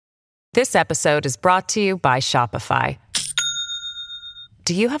This episode is brought to you by Shopify.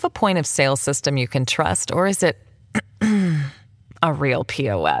 Do you have a point of sale system you can trust, or is it a real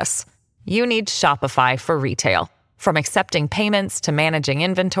POS? You need Shopify for retail. From accepting payments to managing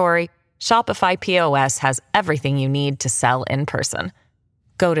inventory, Shopify POS has everything you need to sell in person.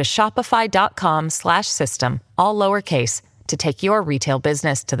 Go to shopify.com/system, all lowercase, to take your retail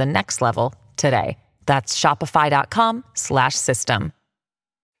business to the next level today. That's shopify.com/system.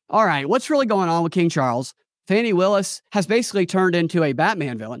 All right, what's really going on with King Charles? Fani Willis has basically turned into a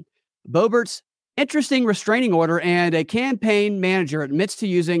Batman villain. Boebert's interesting restraining order, and a campaign manager admits to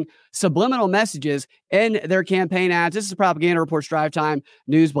using subliminal messages in their campaign ads. This is Propaganda Reports Drive Time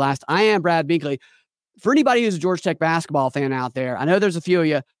News Blast. I am Brad Binkley. For anybody who's a Georgia Tech basketball fan out there, I know there's a few of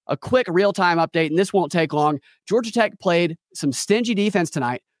you, a quick real-time update, and this won't take long. Georgia Tech played some stingy defense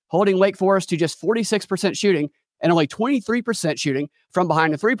tonight, holding Wake Forest to just 46% shooting and only 23% shooting from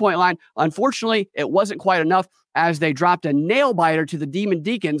behind the three-point line. Unfortunately, it wasn't quite enough as they dropped a nail-biter to the Demon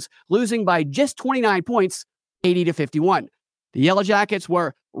Deacons, losing by just 29 points, 80-51. The Yellow Jackets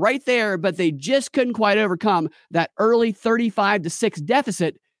were right there, but they just couldn't quite overcome that early 35-6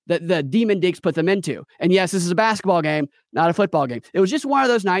 deficit that the Demon Deeks put them into. And yes, this is a basketball game, not a football game. It was just one of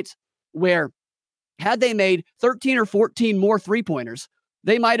those nights where had they made 13 or 14 more three-pointers,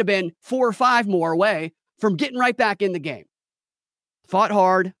 they might have been 4 or 5 more away from getting right back in the game. Fought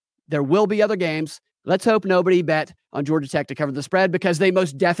hard. There will be other games. Let's hope nobody bet on Georgia Tech to cover the spread, because they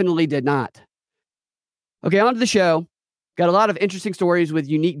most definitely did not. Okay, on to the show. Got a lot of interesting stories with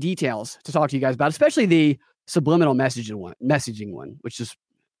unique details to talk to you guys about, especially the subliminal messaging one, which is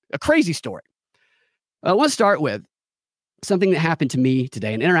a crazy story. I want to start with something that happened to me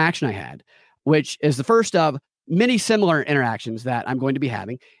today, an interaction I had, which is the first of many similar interactions that I'm going to be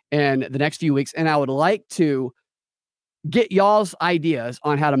having in the next few weeks. And I would like to get y'all's ideas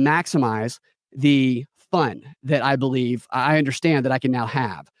on how to maximize the fun that I believe I understand that I can now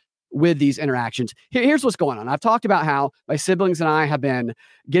have with these interactions. Here's what's going on. I've talked about how my siblings and I have been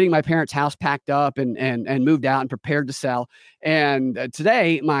getting my parents' house packed up and moved out and prepared to sell. And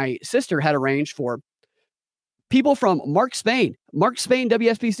today, my sister had arranged for people from Mark Spain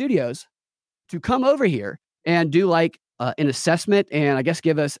WSP Studios to come over here and do like an assessment and I guess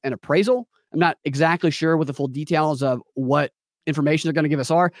give us an appraisal. I'm not exactly sure what the full details of what information they're going to give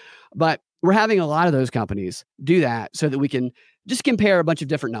us are, but we're having a lot of those companies do that so that we can just compare a bunch of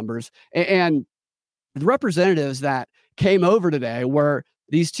different numbers. And the representatives that came over today were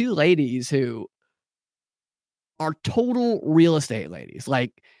these two ladies who are total real estate ladies.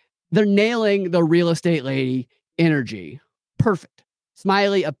 Like, they're nailing the real estate lady energy. Perfect.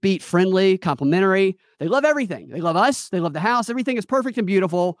 Smiley, upbeat, friendly, complimentary. They love everything. They love us. They love the house. Everything is perfect and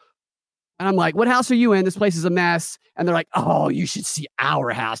beautiful. And I'm like, what house are you in? This place is a mess. And they're like, oh, you should see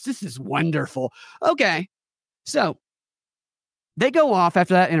our house. This is wonderful. Okay. So they go off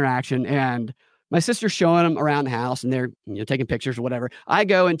after that interaction, and my sister's showing them around the house, and they're taking pictures or whatever. I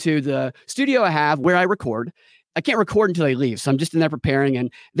go into the studio I have where I record. I can't record until they leave, so I'm just in there preparing, and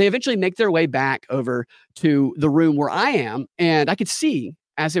they eventually make their way back over to the room where I am, and I could see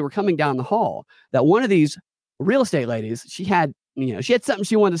as they were coming down the hall that one of these real estate ladies, she had something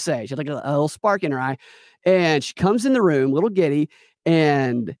she wanted to say. She had like a little spark in her eye, and she comes in the room, little giddy,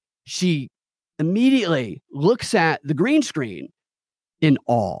 and she immediately looks at the green screen in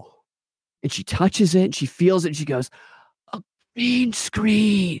awe, and she touches it, and she feels it, and she goes, a green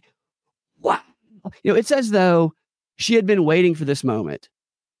screen. Wow. It's as though she had been waiting for this moment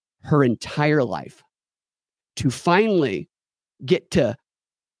her entire life to finally get to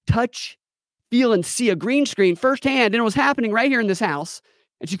touch, feel, and see a green screen firsthand. And it was happening right here in this house.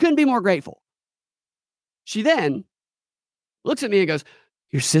 And she couldn't be more grateful. She then looks at me and goes,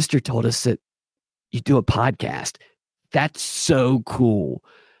 your sister told us that you do a podcast. That's so cool.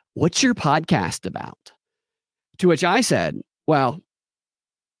 What's your podcast about? To which I said, well,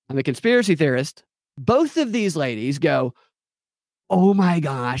 I'm a conspiracy theorist. Both of these ladies go, oh my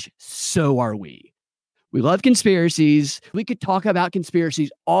gosh, so are we. We love conspiracies. We could talk about conspiracies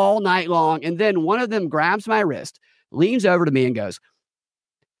all night long. And then one of them grabs my wrist, leans over to me and goes,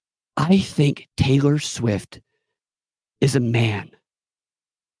 I think Taylor Swift is a man.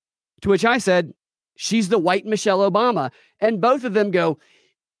 To which I said, she's the white Michelle Obama. And both of them go,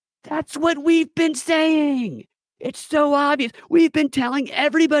 that's what we've been saying. It's so obvious. We've been telling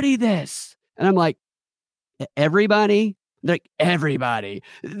everybody this. And I'm like, everybody? They're like, everybody.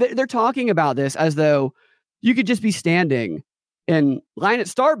 They're talking about this as though you could just be standing in line at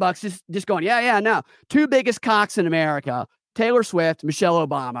Starbucks, just going, yeah, no. Two biggest cocks in America, Taylor Swift, Michelle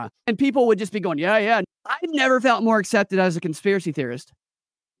Obama. And people would just be going, yeah. I've never felt more accepted as a conspiracy theorist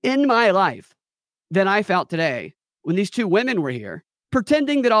in my life than I felt today when these two women were here,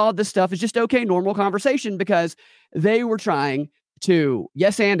 pretending that all of this stuff is just okay, normal conversation, because they were trying to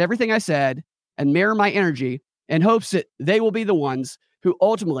yes and everything I said and mirror my energy in hopes that they will be the ones who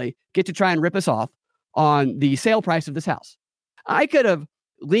ultimately get to try and rip us off on the sale price of this house. I could have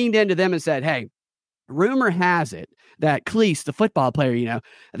leaned into them and said, hey, rumor has it that Cleese, the football player,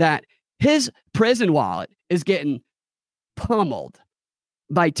 that his prison wallet is getting pummeled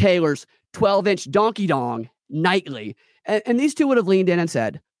by Taylor's 12-inch donkey dong nightly. And these two would have leaned in and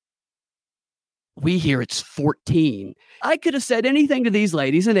said, we hear it's 14. I could have said anything to these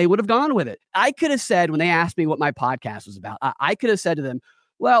ladies and they would have gone with it. I could have said, when they asked me what my podcast was about, I could have said to them,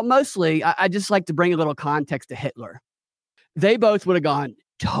 well, mostly I just like to bring a little context to Hitler. They both would have gone,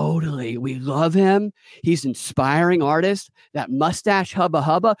 totally. We love him. He's an inspiring artist. That mustache hubba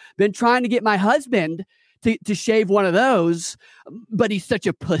hubba. Been trying to get my husband to shave one of those, but he's such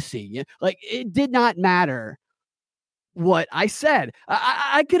a pussy. Like, it did not matter what I said.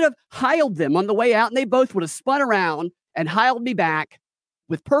 I could have heiled them on the way out, and they both would have spun around and heiled me back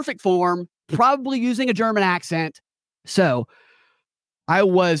with perfect form, probably using a German accent. So I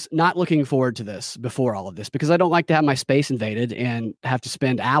was not looking forward to this before all of this, because I don't like to have my space invaded and have to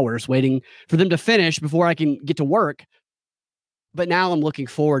spend hours waiting for them to finish before I can get to work. But now I'm looking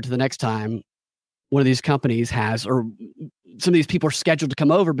forward to the next time one of these companies has, or some of these people are scheduled to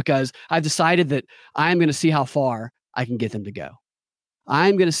come over, because I've decided that I'm going to see how far I can get them to go.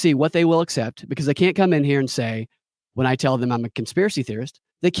 I'm going to see what they will accept, because they can't come in here and say, when I tell them I'm a conspiracy theorist,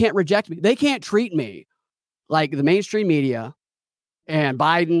 they can't reject me. They can't treat me like the mainstream media and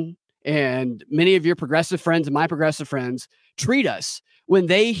Biden and many of your progressive friends and my progressive friends treat us when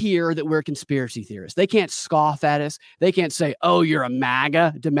they hear that we're conspiracy theorists. They can't scoff at us. They can't say, oh, you're a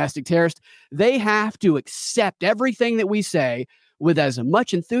MAGA domestic terrorist. They have to accept everything that we say with as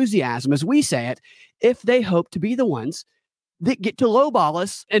much enthusiasm as we say it, if they hope to be the ones that get to lowball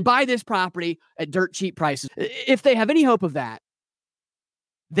us and buy this property at dirt cheap prices. If they have any hope of that,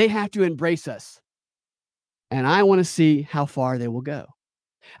 they have to embrace us. And I want to see how far they will go.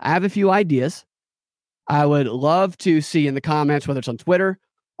 I have a few ideas. I would love to see in the comments, whether it's on Twitter,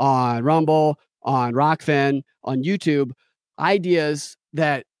 on Rumble, on Rockfin, on YouTube, ideas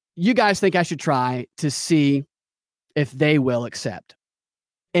that you guys think I should try to see if they will accept.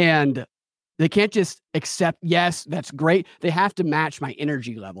 And they can't just accept, yes, that's great. They have to match my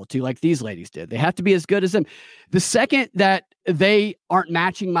energy level too, like these ladies did. They have to be as good as them. The second that they aren't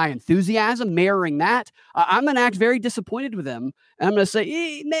matching my enthusiasm, mirroring that, I'm going to act very disappointed with them. And I'm going to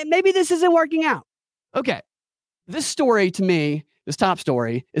say, maybe this isn't working out. Okay. This story to me, this top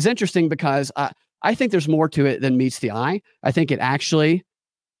story, is interesting because I think there's more to it than meets the eye. I think it actually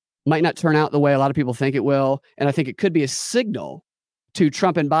might not turn out the way a lot of people think it will. And I think it could be a signal to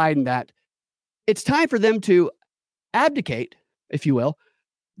Trump and Biden that it's time for them to abdicate, if you will,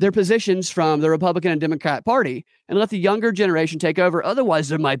 their positions from the Republican and Democrat Party and let the younger generation take over. Otherwise,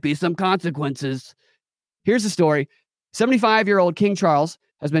 there might be some consequences. Here's the story. 75-year-old King Charles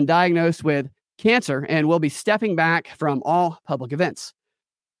has been diagnosed with cancer and will be stepping back from all public events.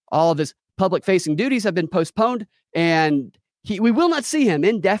 All of his public-facing duties have been postponed, and we will not see him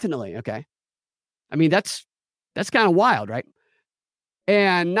indefinitely, okay? I mean, that's kind of wild, right?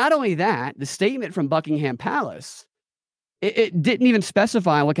 And not only that, the statement from Buckingham Palace, it didn't even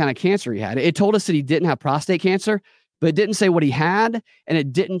specify what kind of cancer he had. It told us that he didn't have prostate cancer, but it didn't say what he had, and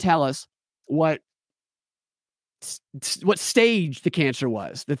it didn't tell us what stage the cancer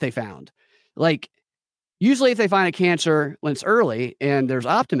was that they found. Like, usually if they find a cancer when it's early and there's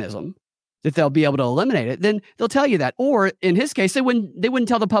optimism that they'll be able to eliminate it, then they'll tell you that. Or in his case, they wouldn't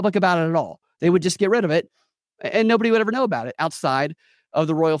tell the public about it at all. They would just get rid of it, and nobody would ever know about it outside of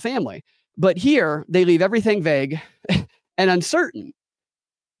the royal family. But here, they leave everything vague and uncertain,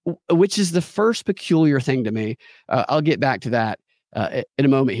 which is the first peculiar thing to me. I'll get back to that in a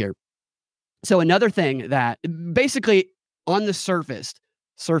moment here. So another thing that basically on the surface,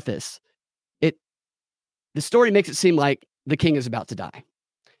 the story makes it seem like the king is about to die.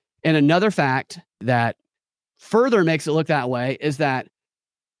 And another fact that further makes it look that way is that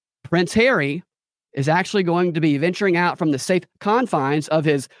Prince Harry is actually going to be venturing out from the safe confines of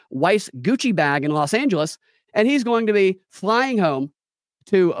his wife's Gucci bag in Los Angeles, and he's going to be flying home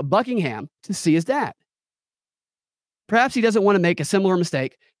to Buckingham to see his dad. Perhaps he doesn't want to make a similar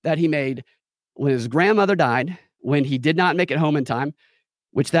mistake that he made when his grandmother died, when he did not make it home in time,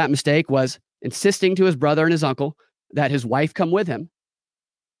 which that mistake was insisting to his brother and his uncle that his wife come with him,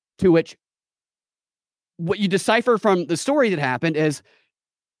 to which what you decipher from the story that happened is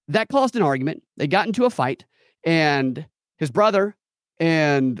that caused an argument. They got into a fight, and his brother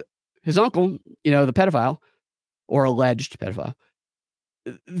and his uncle, the pedophile or alleged pedophile,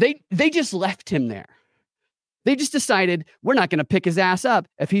 they just left him there. They just decided we're not going to pick his ass up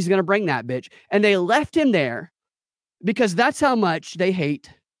if he's going to bring that bitch. And they left him there because that's how much they hate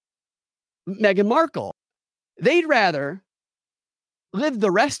Meghan Markle. They'd rather live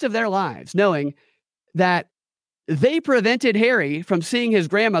the rest of their lives knowing that they prevented Harry from seeing his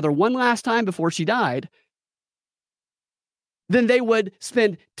grandmother one last time before she died than they would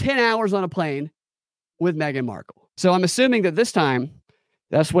spend 10 hours on a plane with Meghan Markle. So I'm assuming that this time,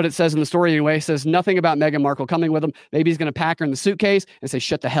 that's what it says in the story anyway. It says nothing about Meghan Markle coming with him. Maybe he's going to pack her in the suitcase and say,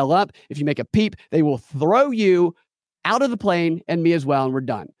 shut the hell up. If you make a peep, they will throw you out of the plane and me as well, and we're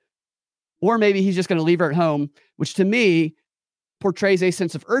done. Or maybe he's just going to leave her at home, which to me portrays a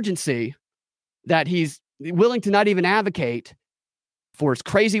sense of urgency that he's willing to not even advocate for his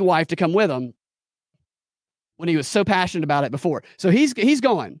crazy wife to come with him when he was so passionate about it before. So he's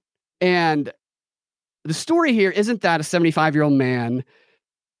going. And the story here isn't that a 75-year-old man,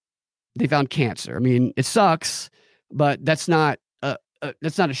 they found cancer. I mean, it sucks, but that's not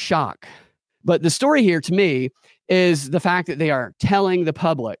a shock. But the story here to me is the fact that they are telling the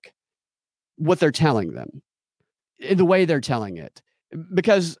public what they're telling them, the way they're telling it,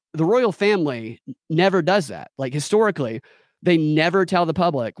 because the royal family never does that. Like historically, they never tell the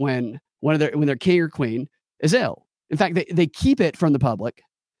public when their king or queen is ill. In fact, they keep it from the public.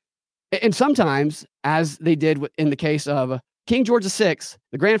 And sometimes, as they did in the case of King George VI,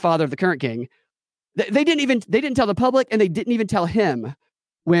 the grandfather of the current king, they didn't tell the public, and they didn't even tell him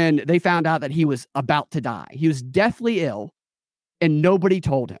when they found out that he was about to die. He was deathly ill, and nobody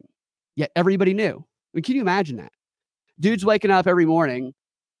told him. Yet everybody knew. I mean, can you imagine that? Dude's waking up every morning.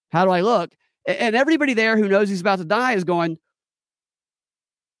 How do I look? And everybody there who knows he's about to die is going,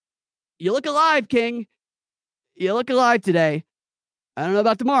 you look alive, King. You look alive today. I don't know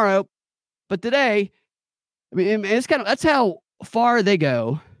about tomorrow, but today, I mean, it's that's how far they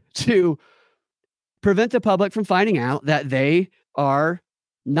go to prevent the public from finding out that they are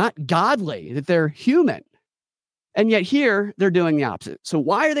not godly, that they're human. And yet here they're doing the opposite. So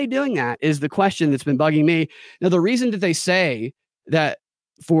why are they doing that is the question that's been bugging me. Now, the reason that they say that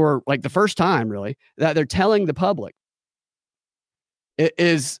for like the first time, really, that they're telling the public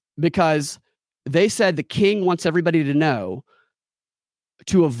is because they said the king wants everybody to know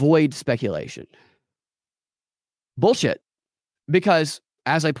to avoid speculation. Bullshit. Because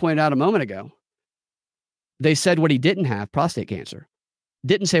as I pointed out a moment ago, they said what he didn't have, prostate cancer.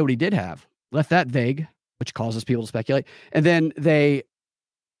 Didn't say what he did have. Left that vague, which causes people to speculate. And then they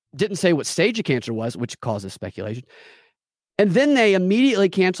didn't say what stage of cancer was, which causes speculation. And then they immediately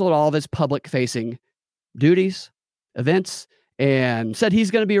canceled all of his public-facing duties, events, and said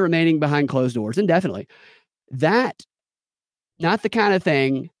he's going to be remaining behind closed doors indefinitely. That, not the kind of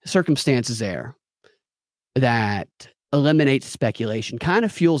thing, circumstances there that eliminates speculation, kind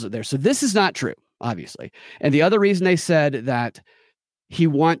of fuels it there. So this is not true, obviously. And the other reason they said that he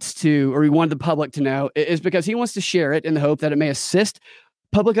wanted the public to know is because he wants to share it in the hope that it may assist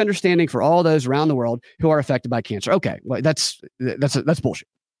public understanding for all those around the world who are affected by cancer. Okay, well, that's bullshit.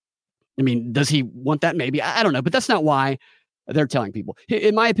 I mean, does he want that? Maybe. I don't know, but that's not why they're telling people.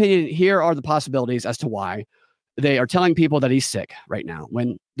 In my opinion, here are the possibilities as to why they are telling people that he's sick right now,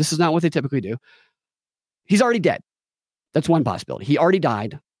 when this is not what they typically do. He's already dead. That's one possibility. He already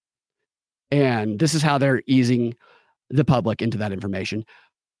died. And this is how they're easing the public into that information.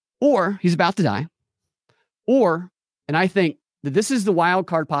 Or he's about to die. Or, and I think that this is the wild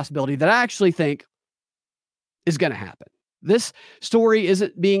card possibility that I actually think is going to happen. This story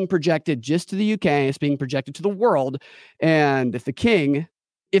isn't being projected just to the UK, it's being projected to the world. And if the king,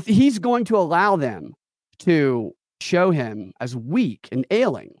 if he's going to allow them to show him as weak and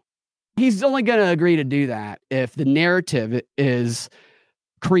ailing, he's only going to agree to do that if the narrative is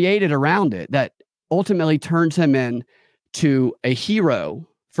created around it that ultimately turns him into a hero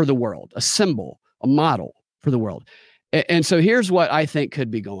for the world, a symbol, a model for the world. And so here's what I think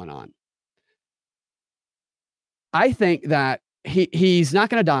could be going on. I think that he's not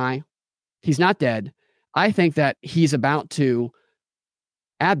going to die. He's not dead. I think that he's about to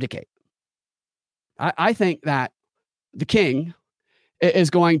abdicate. I think that the king is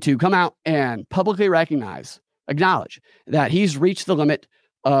going to come out and publicly acknowledge that he's reached the limit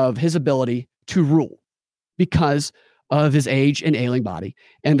of his ability to rule because of his age and ailing body,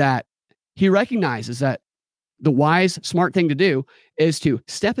 and that he recognizes that the wise, smart thing to do is to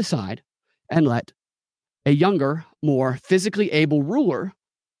step aside and let a younger, more physically able ruler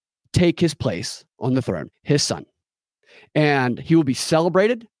take his place on the throne, his son. And he will be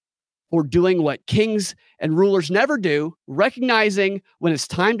celebrated for doing what kings and rulers never do, recognizing when it's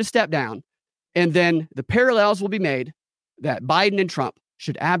time to step down. And then the parallels will be made that Biden and Trump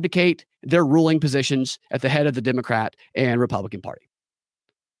should abdicate their ruling positions at the head of the Democrat and Republican Party.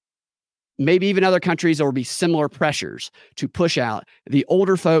 Maybe even other countries, there will be similar pressures to push out the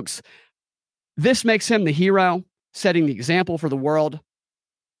older folks. This makes him the hero, setting the example for the world.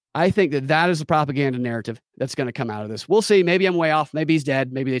 I think that is the propaganda narrative that's going to come out of this. We'll see. Maybe I'm way off. Maybe he's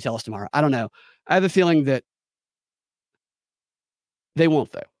dead. Maybe they tell us tomorrow. I don't know. I have a feeling that they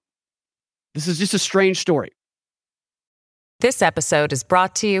won't, though. This is just a strange story. This episode is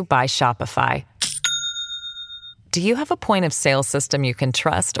brought to you by Shopify. Do you have a point of sale system you can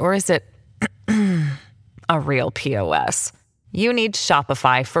trust, or is it a real POS? You need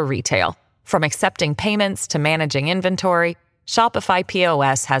Shopify for retail. From accepting payments to managing inventory, Shopify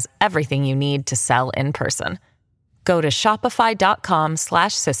POS has everything you need to sell in person. Go to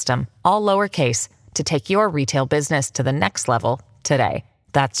shopify.com/system, all lowercase, to take your retail business to the next level today.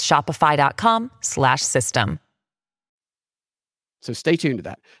 That's shopify.com/system. So stay tuned to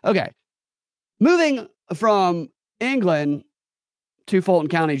that. Okay. Moving from England to Fulton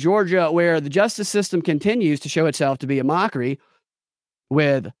County, Georgia, where the justice system continues to show itself to be a mockery,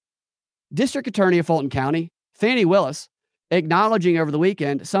 with District Attorney of Fulton County, Fani Willis, acknowledging over the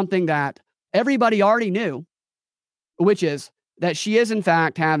weekend something that everybody already knew, which is that she is in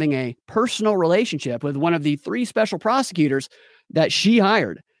fact having a personal relationship with one of the 3 special prosecutors that she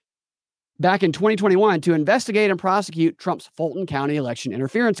hired back in 2021 to investigate and prosecute Trump's Fulton County election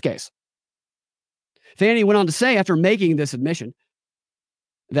interference case. Fani went on to say, after making this admission,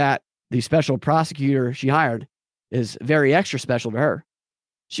 that the special prosecutor she hired is very extra special to her.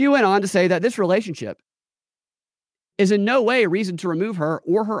 She went on to say that this relationship is in no way a reason to remove her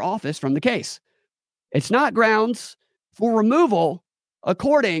or her office from the case. It's not grounds for removal,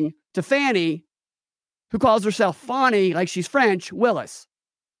 according to Fani, who calls herself Fani, like she's French, Willis.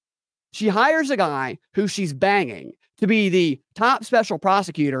 She hires a guy who she's banging to be the top special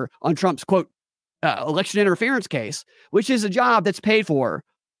prosecutor on Trump's, quote, election interference case, which is a job that's paid for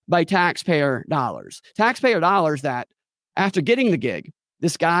by taxpayer dollars. Taxpayer dollars that, after getting the gig,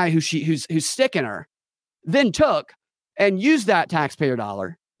 this guy who's sticking her, then took and used that taxpayer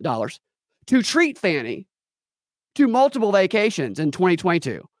dollars to treat Fani to multiple vacations in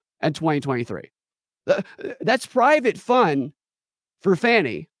 2022 and 2023. That's private fun for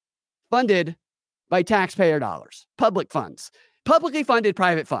Fani, funded by taxpayer dollars, public funds, publicly funded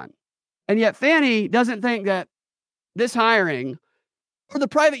private fund. And yet Fani doesn't think that this hiring or the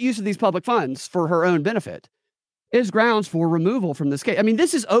private use of these public funds for her own benefit is grounds for removal from this case. I mean,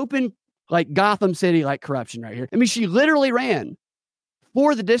 this is open, like Gotham City, like corruption right here. I mean, she literally ran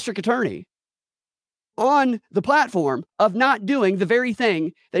for the district attorney on the platform of not doing the very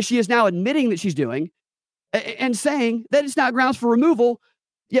thing that she is now admitting that she's doing and saying that it's not grounds for removal.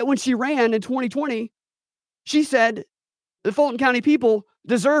 Yet when she ran in 2020, she said the Fulton County people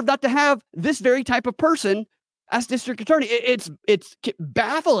deserve not to have this very type of person as district attorney. It's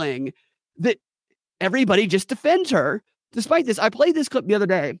baffling that everybody just defends her despite this. I played this clip the other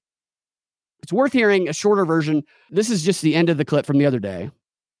day. It's worth hearing a shorter version. This is just the end of the clip from the other day.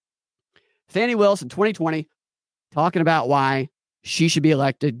 Fani Willis in 2020 talking about why she should be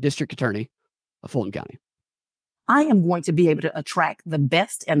elected district attorney of Fulton County. I am going to be able to attract the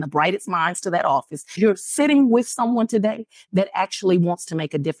best and the brightest minds to that office. You're sitting with someone today that actually wants to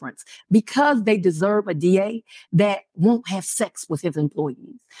make a difference because they deserve a DA that won't have sex with his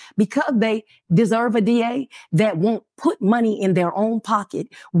employees, because they deserve a DA that won't put money in their own pocket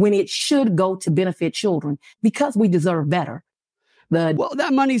when it should go to benefit children, because we deserve better. Well,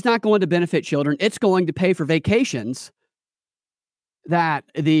 that money's not going to benefit children. It's going to pay for vacations that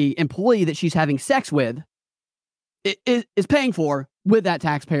the employee that she's having sex with is paying for with that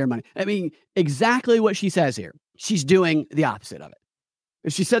taxpayer money. I mean, exactly what she says here. She's doing the opposite of it.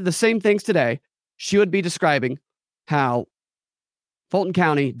 If she said the same things today, she would be describing how Fulton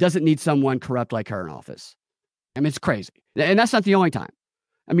County doesn't need someone corrupt like her in office. I mean, it's crazy. And that's not the only time.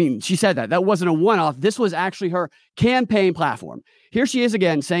 I mean, she said that. That wasn't a one-off. This was actually her campaign platform. Here she is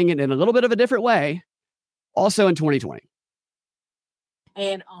again, saying it in a little bit of a different way, also in 2020.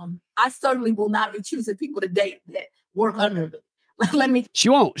 And I certainly will not be choosing people to date that work under me. Let me. She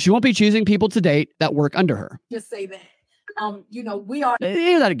won't be choosing people to date that work under her. Just say that. We are.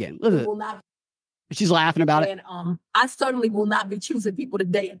 Hear that again. She's laughing about it. And I certainly will not be choosing people to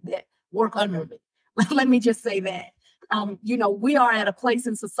date that work under me. Let me just say that. We are at a place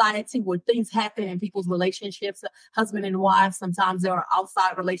in society where things happen in people's relationships, husband and wife. Sometimes there are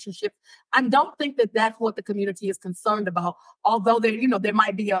outside relationships. I don't think that that's what the community is concerned about, although there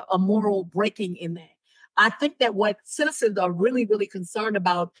might be a moral breaking in that. I think that what citizens are really, really concerned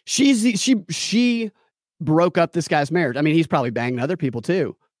about. She broke up this guy's marriage. I mean, he's probably banging other people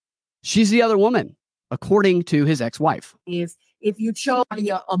too. She's the other woman, according to his ex-wife. Is if you chose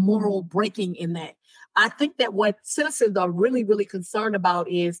a moral breaking in that. I think that what citizens are really, really concerned about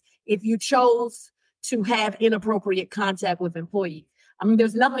is if you chose to have inappropriate contact with employees. I mean,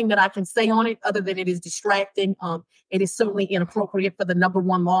 there's nothing that I can say on it other than it is distracting. It is certainly inappropriate for the number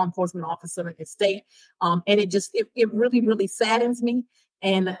one law enforcement officer in the state. And it really, really saddens me.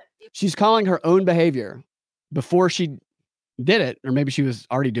 And she's calling her own behavior before she did it, or maybe she was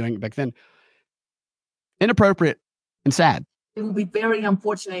already doing it back then, inappropriate and sad. It would be very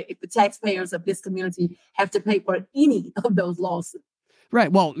unfortunate if the taxpayers of this community have to pay for any of those lawsuits.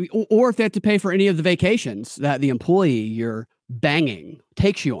 Right. Well, or if they have to pay for any of the vacations that the employee you're banging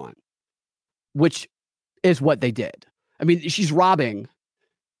takes you on, which is what they did. I mean, she's robbing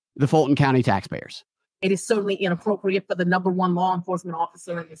the Fulton County taxpayers. It is certainly inappropriate for the number one law enforcement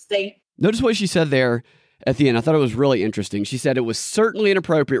officer in the state. Notice what she said there at the end. I thought it was really interesting. She said it was certainly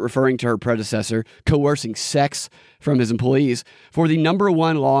inappropriate, referring to her predecessor coercing sex from his employees, for the number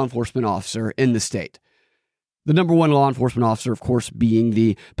one law enforcement officer in the state. The number one law enforcement officer, of course, being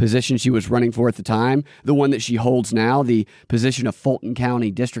the position she was running for at the time, the one that she holds now, the position of Fulton County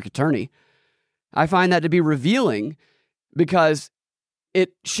District Attorney. I find that to be revealing because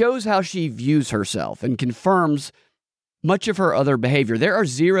it shows how she views herself and confirms much of her other behavior. There are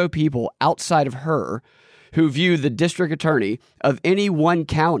zero people outside of her who view the district attorney of any one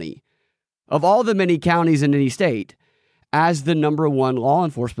county, of all the many counties in any state, as the number one law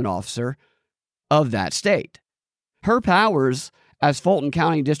enforcement officer of that state. Her powers as Fulton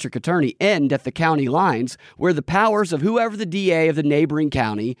County District Attorney end at the county lines, where the powers of whoever the DA of the neighboring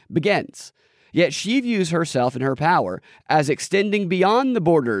county begins. Yet she views herself and her power as extending beyond the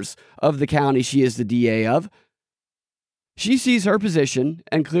borders of the county she is the DA of. She sees her position,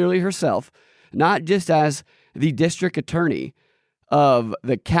 and clearly herself, not just as the district attorney of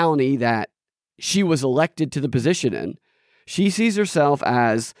the county that she was elected to the position in. She sees herself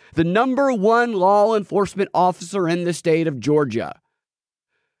as the number one law enforcement officer in the state of Georgia.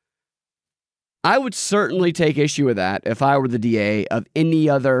 I would certainly take issue with that if I were the DA of any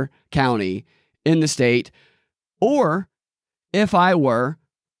other county in the state, or if I were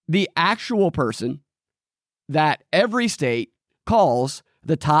the actual person that every state calls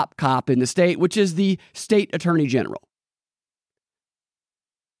the top cop in the state, which is the state attorney general.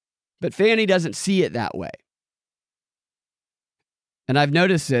 But Fani doesn't see it that way. And I've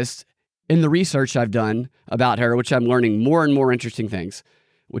noticed this in the research I've done about her, which I'm learning more and more interesting things,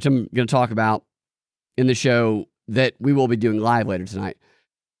 which I'm going to talk about in the show that we will be doing live later tonight.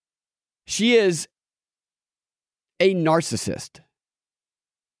 She is a narcissist.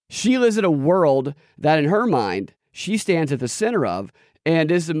 She lives in a world that in her mind, she stands at the center of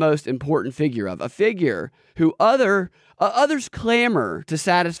and is the most important figure of. A figure who others clamor to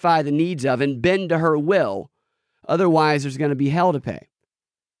satisfy the needs of and bend to her will. Otherwise, there's going to be hell to pay.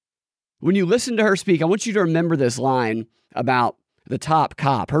 When you listen to her speak, I want you to remember this line about the top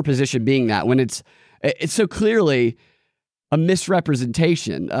cop, her position being that, when it's so clearly a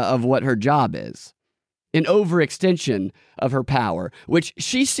misrepresentation of what her job is, an overextension of her power, which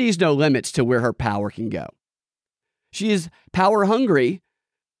she sees no limits to where her power can go. She is power hungry.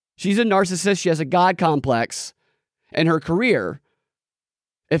 She's a narcissist. She has a God complex, and her career,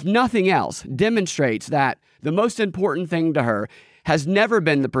 if nothing else, demonstrates that the most important thing to her has never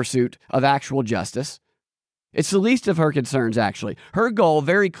been the pursuit of actual justice. It's the least of her concerns, actually. Her goal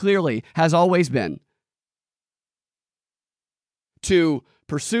very clearly has always been to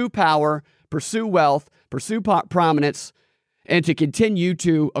pursue power, pursue wealth, pursue prominence, and to continue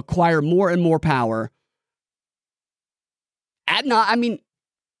to acquire more and more power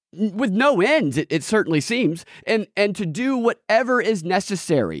with no ends, it certainly seems, and to do whatever is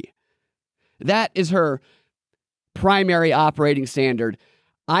necessary. That is her primary operating standard.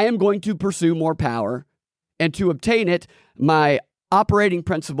 I am going to pursue more power, and to obtain it, my operating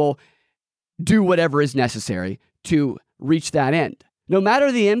principle, do whatever is necessary to reach that end, no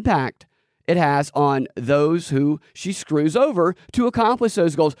matter the impact it has on those who she screws over to accomplish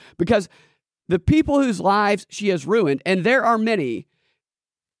those goals. Because the people whose lives she has ruined, and there are many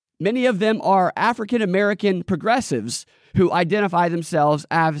of them are African-American progressives who identify themselves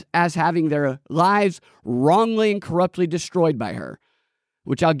as having their lives wrongly and corruptly destroyed by her,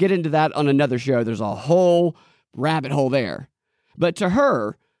 which I'll get into that on another show. There's a whole rabbit hole there. But to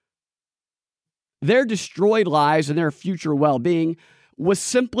her, their destroyed lives and their future well-being was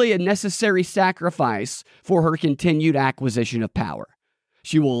simply a necessary sacrifice for her continued acquisition of power.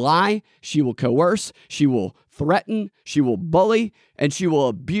 She will lie, she will coerce, she will threaten, she will bully, and she will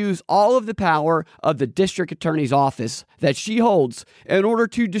abuse all of the power of the district attorney's office that she holds in order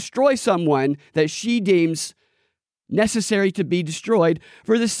to destroy someone that she deems necessary to be destroyed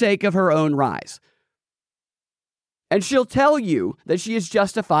for the sake of her own rise. And she'll tell you that she is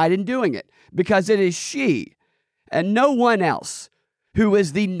justified in doing it because it is she and no one else who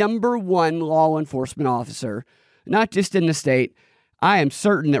is the number one law enforcement officer, not just in the state. I am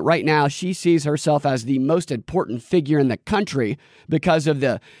certain that right now she sees herself as the most important figure in the country because of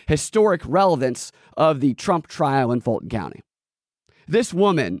the historic relevance of the Trump trial in Fulton County. This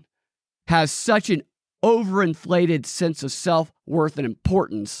woman has such an overinflated sense of self-worth and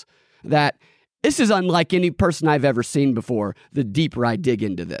importance that this is unlike any person I've ever seen before, the deeper I dig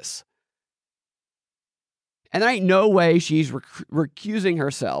into this. And there ain't no way she's recusing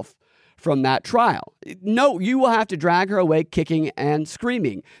herself from that trial. No, you will have to drag her away kicking and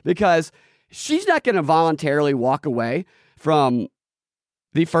screaming because she's not going to voluntarily walk away from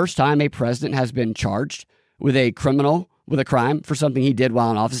the first time a president has been charged with a crime for something he did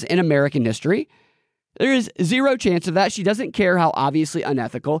while in office in American history. There is zero chance of that. She doesn't care how obviously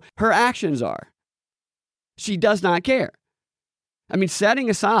unethical her actions are. She does not care. I mean, setting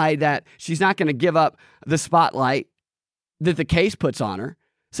aside that she's not going to give up the spotlight that the case puts on her,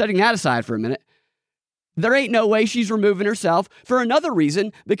 setting that aside for a minute, there ain't no way she's removing herself for another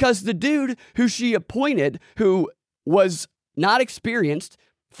reason, because the dude who she appointed, who was not experienced,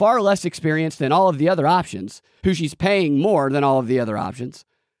 far less experienced than all of the other options, who she's paying more than all of the other options,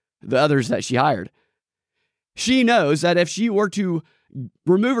 the others that she hired, she knows that if she were to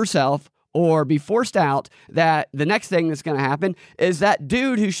remove herself or be forced out, that the next thing that's going to happen is that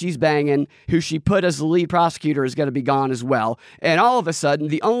dude who she's banging, who she put as the lead prosecutor, is going to be gone as well. And all of a sudden,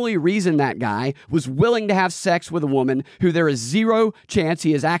 the only reason that guy was willing to have sex with a woman who there is zero chance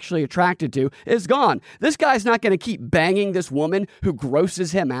he is actually attracted to is gone. This guy's not going to keep banging this woman who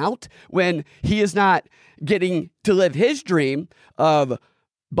grosses him out when he is not getting to live his dream of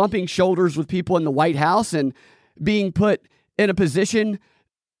bumping shoulders with people in the White House and being put in a position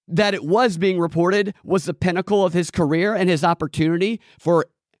that it was being reported was the pinnacle of his career and his opportunity for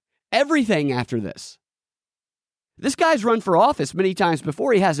everything after this. This guy's run for office many times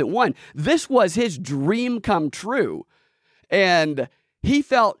before. He hasn't won. This was his dream come true. And he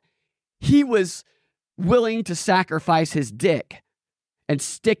felt he was willing to sacrifice his dick and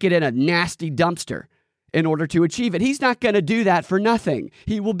stick it in a nasty dumpster in order to achieve it. He's not going to do that for nothing.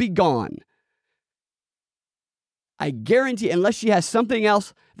 He will be gone. I guarantee, unless she has something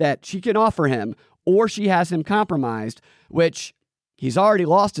else that she can offer him, or she has him compromised, which he's already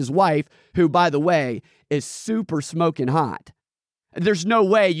lost his wife, who, by the way, is super smoking hot. There's no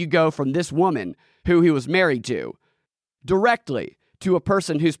way you go from this woman who he was married to directly to a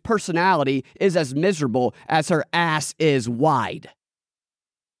person whose personality is as miserable as her ass is wide.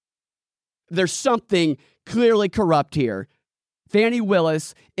 There's something clearly corrupt here. Fani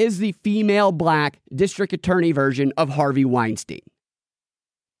Willis is the female black district attorney version of Harvey Weinstein.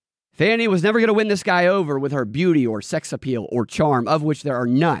 Fani was never going to win this guy over with her beauty or sex appeal or charm, of which there are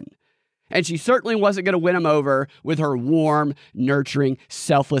none. And she certainly wasn't going to win him over with her warm, nurturing,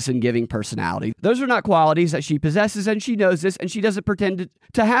 selfless, and giving personality. Those are not qualities that she possesses, and she knows this, and she doesn't pretend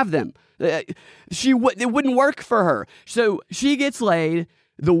to have them. It wouldn't work for her. So she gets laid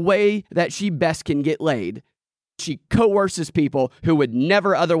the way that she best can get laid. She coerces people who would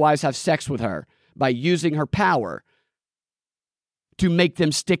never otherwise have sex with her by using her power to make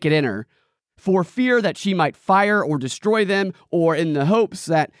them stick it in her for fear that she might fire or destroy them, or in the hopes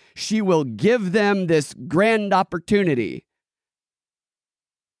that she will give them this grand opportunity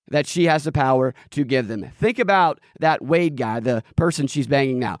that she has the power to give them. Think about that Wade guy, the person she's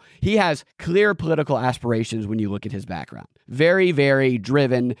banging now. He has clear political aspirations when you look at his background. Very, very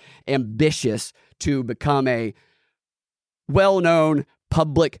driven, ambitious to become a well-known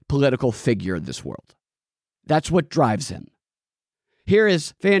public political figure in this world. That's what drives him. Here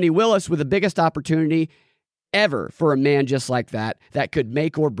is Fani Willis with the biggest opportunity ever for a man just like that could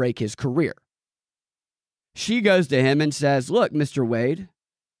make or break his career. She goes to him and says, "Look, Mr. Wade,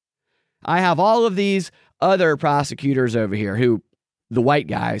 I have all of these other prosecutors over here who, the white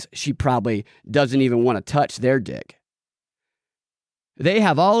guys, she probably doesn't even want to touch their dick. They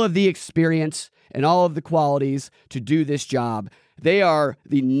have all of the experience and all of the qualities to do this job They are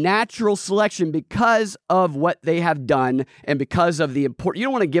the natural selection because of what they have done and because of the important. You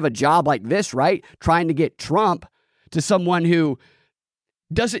don't want to give a job like this, right? Trying to get Trump to someone who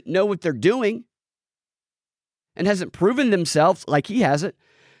doesn't know what they're doing and hasn't proven themselves like he hasn't.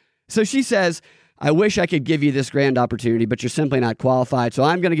 So she says, I wish I could give you this grand opportunity, but you're simply not qualified. So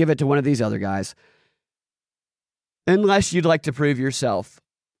I'm going to give it to one of these other guys. Unless you'd like to prove yourself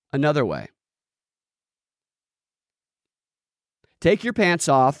another way. Take your pants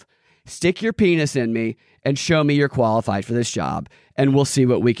off, stick your penis in me, and show me you're qualified for this job, and we'll see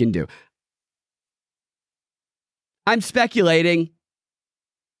what we can do. I'm speculating.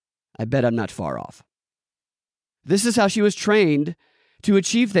 I bet I'm not far off. This is how she was trained to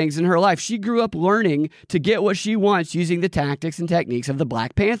achieve things in her life. She grew up learning to get what she wants using the tactics and techniques of the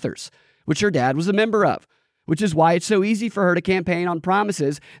Black Panthers, which her dad was a member of, which is why it's so easy for her to campaign on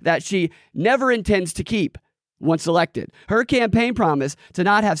promises that she never intends to keep once elected. Her campaign promise to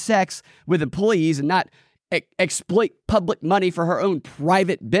not have sex with employees and not exploit public money for her own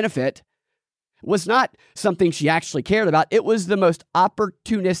private benefit was not something she actually cared about. It was the most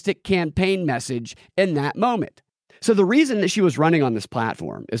opportunistic campaign message in that moment. So the reason that she was running on this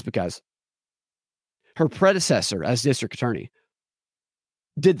platform is because her predecessor as district attorney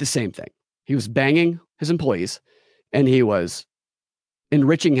did the same thing. He was banging his employees and he was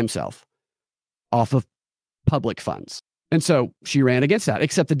enriching himself off of public funds. And so she ran against that,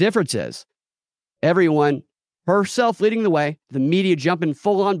 except the difference is everyone, herself leading the way, the media jumping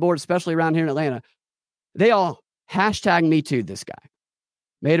full on board, especially around here in Atlanta, they all hashtag Me Too this guy.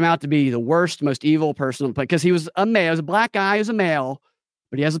 Made him out to be the worst, most evil person because he was a male. He was a black guy, he was a male,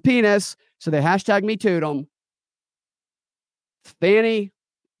 but he has a penis. So they hashtag Me Too'd him. Fani,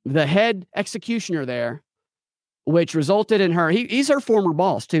 the head executioner there, which resulted in her, he's her former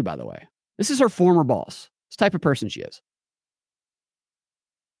boss too, by the way. This is her former boss. This type of person she is.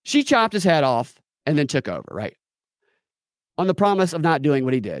 She chopped his head off and then took over, right? On the promise of not doing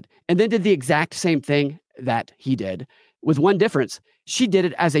what he did. And then did the exact same thing that he did, with one difference. She did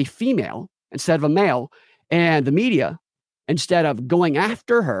it as a female instead of a male. And the media, instead of going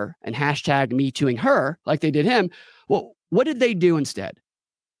after her and hashtag Me Tooing her like they did him, well, what did they do instead?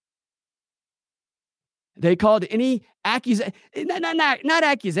 They called any not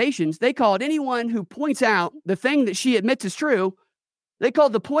accusations. They called anyone who points out the thing that she admits is true. They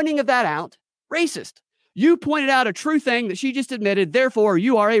called the pointing of that out racist. You pointed out a true thing that she just admitted. Therefore,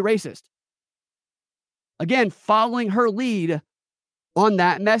 you are a racist. Again, following her lead on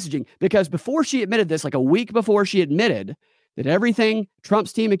that messaging, because before she admitted this, like a week before she admitted that everything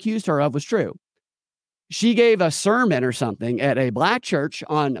Trump's team accused her of was true, she gave a sermon or something at a black church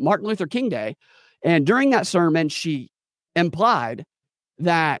on Martin Luther King Day. And during that sermon, she implied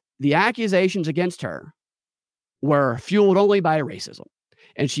that the accusations against her were fueled only by racism.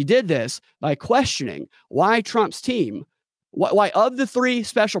 And she did this by questioning why Trump's team, why of the three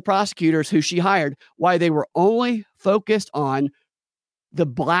special prosecutors who she hired, why they were only focused on the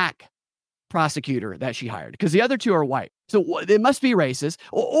black prosecutor that she hired, because the other two are white. So it must be racist,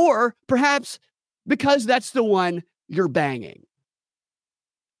 or perhaps because that's the one you're banging.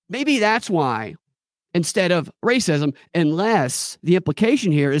 Maybe that's why, instead of racism, unless the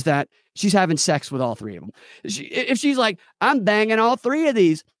implication here is that she's having sex with all three of them. If she's like, I'm banging all three of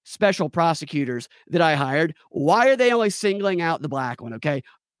these special prosecutors that I hired, why are they only singling out the black one? Okay,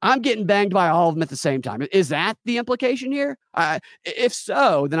 I'm getting banged by all of them at the same time. Is that the implication here? If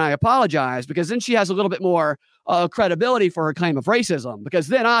so, then I apologize, because then she has a little bit more credibility for her claim of racism, because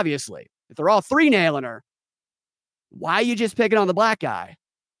then obviously, if they're all three nailing her, why are you just picking on the black guy?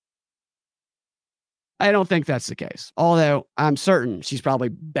 I don't think that's the case. Although I'm certain she's probably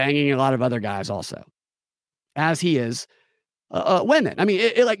banging a lot of other guys also, as he is women. I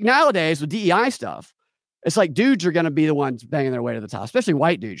mean, like nowadays with DEI stuff, it's like dudes are going to be the ones banging their way to the top, especially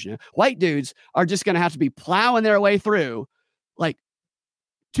white dudes. You know, white dudes are just going to have to be plowing their way through like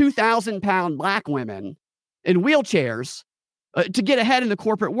 2,000-pound black women in wheelchairs to get ahead in the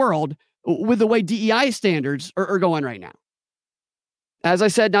corporate world with the way DEI standards are going right now. As I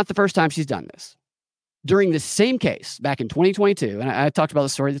said, not the first time she's done this. During the same case back in 2022, and I talked about the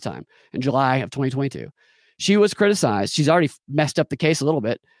story at the time, in July of 2022, she was criticized. She's already messed up the case a little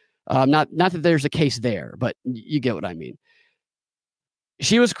bit. Not that there's a case there, but you get what I mean.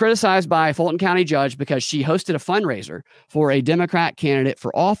 She was criticized by a Fulton County judge because she hosted a fundraiser for a Democrat candidate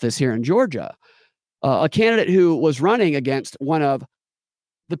for office here in Georgia, a candidate who was running against one of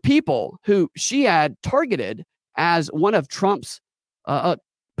the people who she had targeted as one of Trump's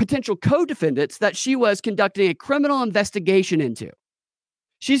potential co-defendants that she was conducting a criminal investigation into.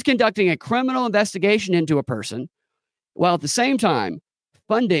 She's conducting a criminal investigation into a person while at the same time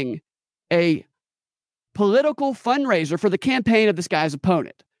funding a political fundraiser for the campaign of this guy's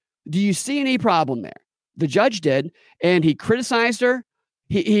opponent. Do you see any problem there? The judge did, and he criticized her.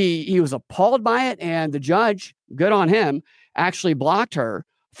 He was appalled by it, and the judge, good on him, actually blocked her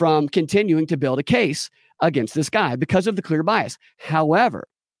from continuing to build a case against this guy because of the clear bias. However,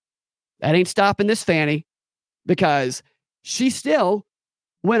 that ain't stopping this Fani, because she still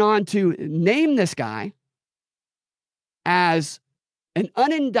went on to name this guy as an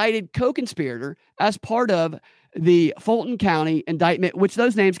unindicted co-conspirator as part of the Fulton County indictment, which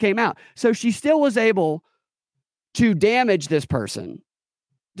those names came out. So she still was able to damage this person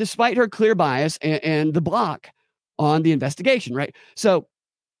despite her clear bias and the block on the investigation, right? So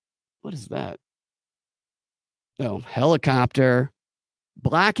what is that? Oh, helicopter.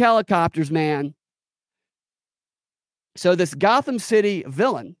 Black helicopters, man. So this Gotham City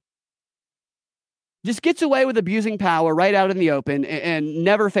villain just gets away with abusing power right out in the open and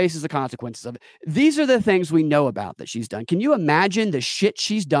never faces the consequences of it. These are the things we know about that she's done. Can you imagine the shit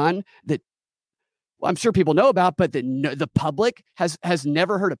she's done that, well, I'm sure people know about, but the public has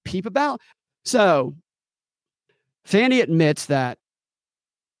never heard a peep about? So Fani admits that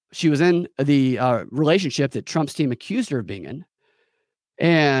she was in the relationship that Trump's team accused her of being in.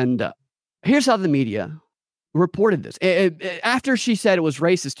 And here's how the media reported this. After she said it was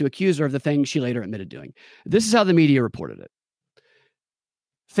racist to accuse her of the thing she later admitted doing. This is how the media reported it.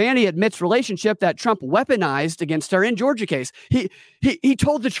 Fani admits relationship that Trump weaponized against her in Georgia case. He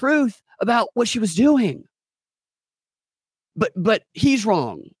told the truth about what she was doing. But he's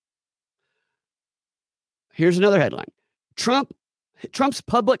wrong. Here's another headline. Trump's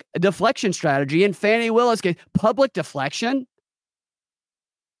public deflection strategy in Fani Willis case. Public deflection?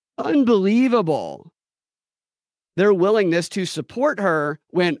 Unbelievable. Their willingness to support her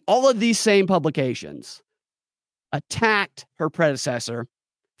when all of these same publications attacked her predecessor,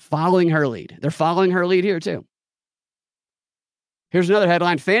 following her lead. They're following her lead here too. Here's another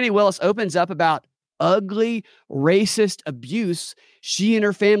headline. Fani Willis opens up about ugly, racist abuse she and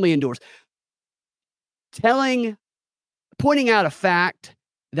her family endorsed. Pointing out a fact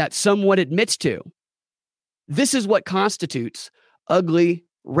that someone admits to. This is what constitutes ugly,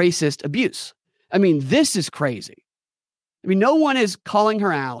 racist abuse. I mean, this is crazy. I mean, no one is calling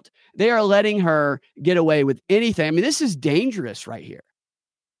her out. They are letting her get away with anything. I mean, this is dangerous right here.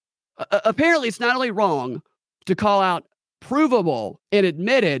 Apparently, it's not only wrong to call out provable and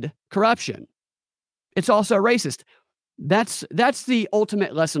admitted corruption, it's also racist. That's the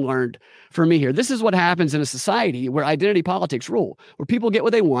ultimate lesson learned for me here. This is what happens in a society where identity politics rule, where people get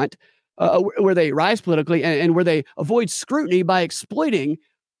what they want, where they rise politically, and where they avoid scrutiny by exploiting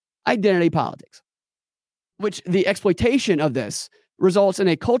identity politics, which the exploitation of this results in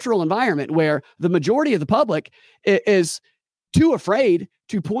a cultural environment where the majority of the public is too afraid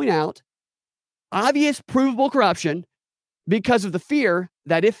to point out obvious, provable corruption because of the fear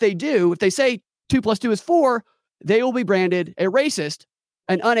that if they say 2 + 2 is 4, they will be branded a racist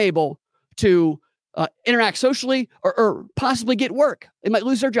and unable to interact socially or possibly get work. They might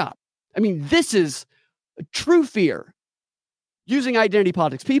lose their job. I mean, this is a true fear. Using identity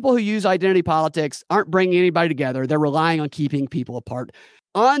politics. People who use identity politics aren't bringing anybody together. They're relying on keeping people apart.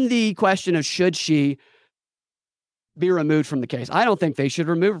 On the question of should she be removed from the case, I don't think they should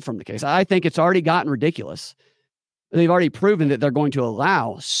remove her from the case. I think it's already gotten ridiculous. They've already proven that they're going to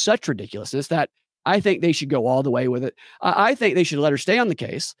allow such ridiculousness that I think they should go all the way with it. I think they should let her stay on the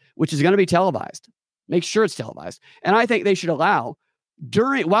case, which is going to be televised. Make sure it's televised. And I think they should allow,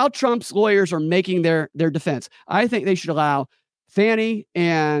 while Trump's lawyers are making their defense, I think they should allow Fani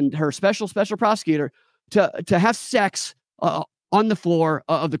and her special prosecutor to have sex on the floor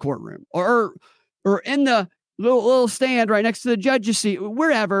of the courtroom or in the little stand right next to the judge's seat,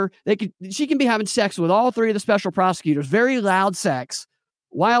 wherever she can be having sex with all three of the special prosecutors, very loud sex,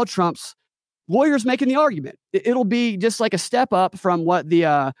 while Trump's lawyer's making the argument. It'll be just like a step up from what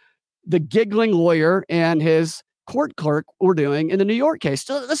the giggling lawyer and his court clerk were doing in the New York case.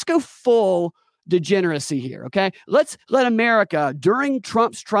 So let's go full degeneracy here, okay? Let's let America, during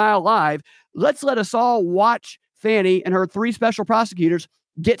Trump's trial live, let's let us all watch Fani and her 3 special prosecutors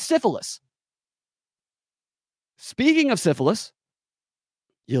get syphilis. Speaking of syphilis,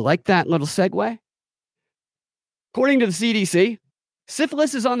 you like that little segue? According to the CDC,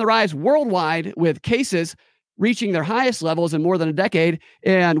 syphilis is on the rise worldwide, with cases reaching their highest levels in more than a decade,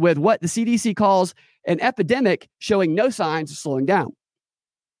 and with what the CDC calls an epidemic showing no signs of slowing down.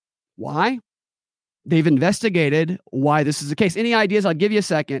 Why? They've investigated why this is the case. Any ideas? I'll give you a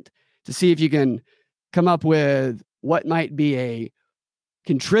second to see if you can come up with what might be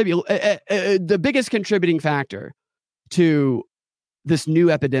the biggest contributing factor to this new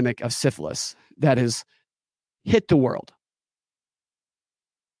epidemic of syphilis that has hit the world.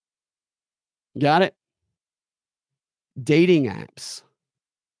 Got it? Dating apps.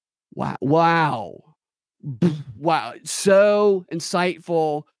 Wow. Wow. So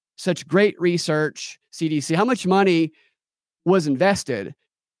insightful, such great research, CDC. How much money was invested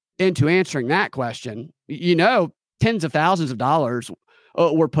into answering that question? Tens of thousands of dollars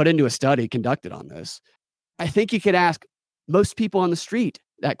were put into a study conducted on this. I think you could ask most people on the street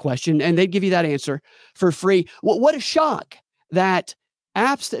that question, and they'd give you that answer for free. What a shock that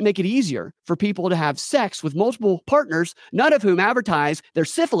apps that make it easier for people to have sex with multiple partners, none of whom advertise their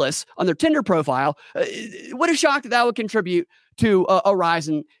syphilis on their Tinder profile. What a shock that would contribute to a rise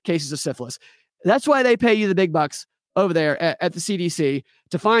in cases of syphilis. That's why they pay you the big bucks over there at the CDC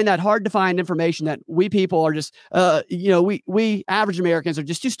to find that hard to find information that we people are just, we average Americans are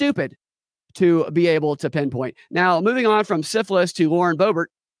just too stupid to be able to pinpoint. Now, moving on from syphilis to Lauren Boebert,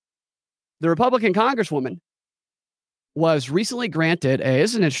 the Republican Congresswoman was recently granted this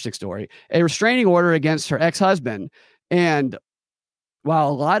is an interesting story, a restraining order against her ex-husband. And while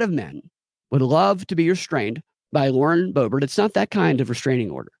a lot of men would love to be restrained by Lauren Boebert, it's not that kind of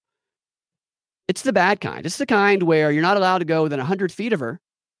restraining order. It's the bad kind. It's the kind where you're not allowed to go within 100 feet of her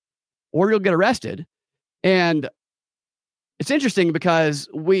or you'll get arrested. And it's interesting because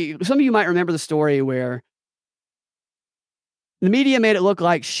some of you might remember the story where the media made it look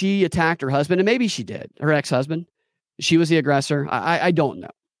like she attacked her husband, and maybe she did, her ex-husband. She was the aggressor. I don't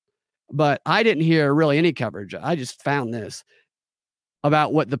know. But I didn't hear really any coverage. I just found this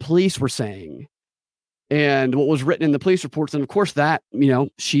about what the police were saying and what was written in the police reports. And of course that,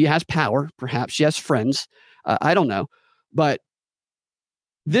 she has power. Perhaps she has friends. I don't know. But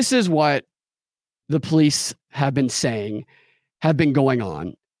this is what the police have been saying, have been going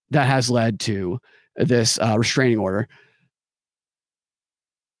on, that has led to this restraining order.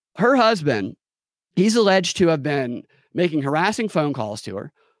 Her husband, he's alleged to have been making harassing phone calls to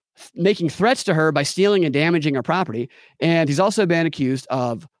her, making threats to her by stealing and damaging her property. And he's also been accused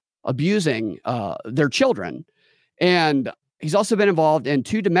of abusing their children. And he's also been involved in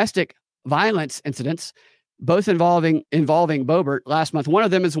 2 domestic violence incidents, both involving Boebert last month. One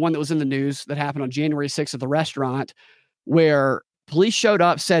of them is the one that was in the news that happened on January 6th at the restaurant, where police showed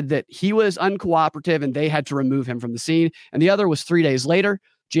up, said that he was uncooperative and they had to remove him from the scene. And the other was 3 days later,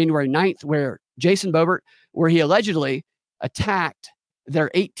 January 9th, where Jason Boebert, where he allegedly attacked their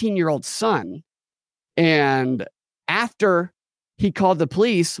 18-year-old son. And after he called the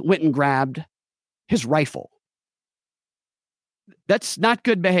police, went and grabbed his rifle. That's not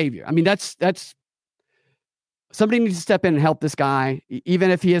good behavior. I mean, that's somebody needs to step in and help this guy,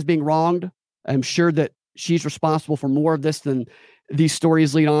 even if he is being wronged. I'm sure that she's responsible for more of this than these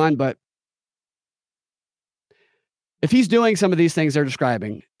stories lead on. But if he's doing some of these things they're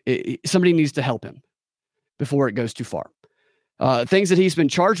describing, somebody needs to help him before it goes too far. Things that he's been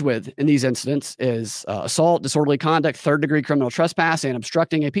charged with in these incidents is assault, disorderly conduct, third-degree criminal trespass, and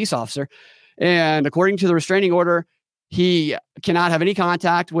obstructing a peace officer. And according to the restraining order, he cannot have any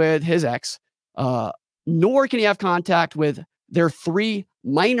contact with his ex, nor can he have contact with their 3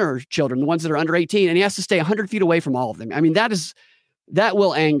 minor children, the ones that are under 18, and he has to stay 100 feet away from all of them. I mean, that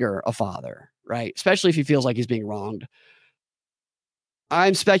will anger a father, right? Especially if he feels like he's being wronged.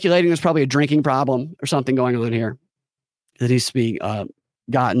 I'm speculating there's probably a drinking problem or something going on here that he's being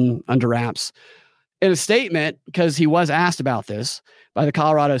gotten under wraps. In a statement, because he was asked about this by the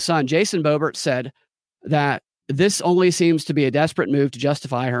Colorado Sun, Jason Boebert said that this only seems to be a desperate move to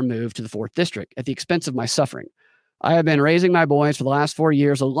justify her move to the 4th District at the expense of my suffering. I have been raising my boys for the last 4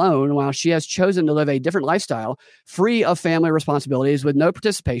 years alone, while she has chosen to live a different lifestyle, free of family responsibilities, with no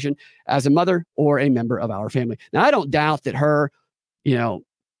participation as a mother or a member of our family. Now, I don't doubt that her,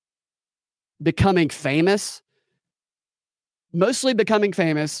 becoming famous, mostly becoming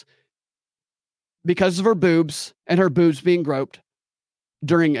famous because of her boobs and her boobs being groped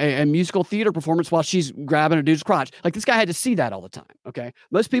during a musical theater performance while she's grabbing a dude's crotch. Like, this guy had to see that all the time. Okay.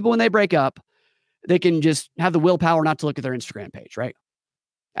 Most people, when they break up, they can just have the willpower not to look at their Instagram page, right?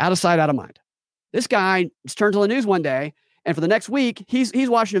 Out of sight, out of mind. This guy just turns on the news one day, and for the next week, he's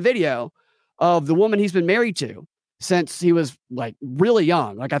watching a video of the woman he's been married to since he was like really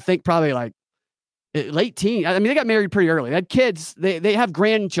young. Like, I think probably like late teen. I mean, they got married pretty early. They had kids. They have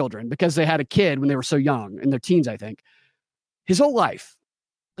grandchildren because they had a kid when they were so young, in their teens, I think. His whole life,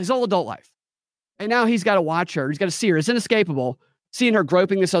 his whole adult life. And now he's got to watch her. He's got to see her. It's inescapable, seeing her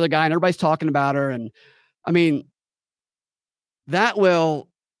groping this other guy, and everybody's talking about her. And I mean, that will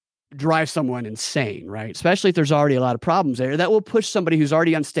drive someone insane, right? Especially if there's already a lot of problems there. That will push somebody who's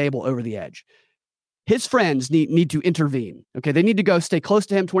already unstable over the edge. his friends need to intervene. Okay. They need to go stay close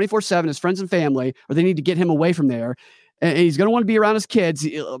to him 24/7, his friends and family, or they need to get him away from there. And he's going to want to be around his kids,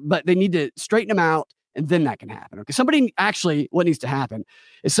 but they need to straighten him out, and then that can happen. Okay. What needs to happen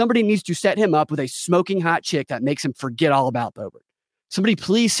is somebody needs to set him up with a smoking hot chick that makes him forget all about Bobert. Somebody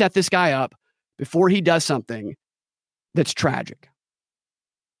please set this guy up before he does something that's tragic.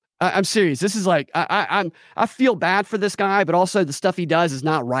 I'm serious. This is like, I feel bad for this guy, but also the stuff he does is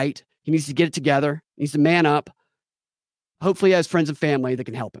not right. He needs to get it together. He needs to man up. Hopefully he has friends and family that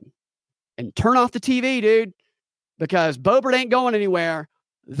can help him. And turn off the TV, dude, because Bobert ain't going anywhere.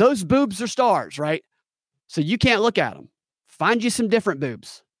 Those boobs are stars, right? So you can't look at them. Find you some different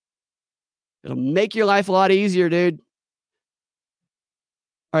boobs. It'll make your life a lot easier, dude.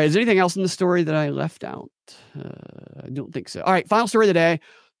 All right, is there anything else in the story that I left out? I don't think so. All right, final story of the day,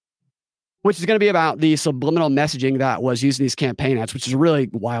 which is going to be about the subliminal messaging that was used in these campaign ads, which is a really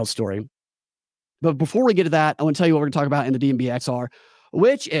wild story. But before we get to that, I want to tell you what we're going to talk about in the DMB XR,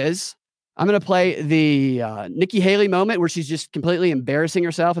 which is I'm going to play the Nikki Haley moment where she's just completely embarrassing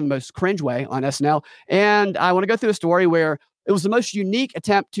herself in the most cringe way on SNL. And I want to go through a story where it was the most unique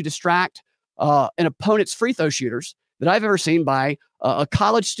attempt to distract an opponent's free throw shooters that I've ever seen by a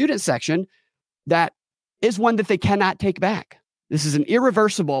college student section that is one that they cannot take back. This is an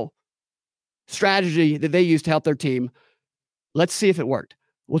irreversible strategy that they use to help their team. Let's see if it worked.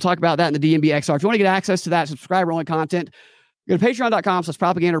 We'll talk about that in the DMB XR. If you want to get access to that subscriber-only content, go to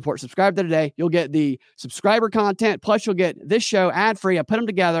patreon.com/propaganda report. Subscribe to today. You'll get the subscriber content. Plus, you'll get this show ad-free. I put them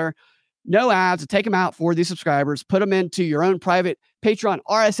together. No ads. I take them out for these subscribers. Put them into your own private Patreon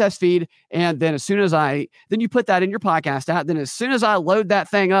RSS feed. And then then you put that in your podcast app. Then as soon as I load that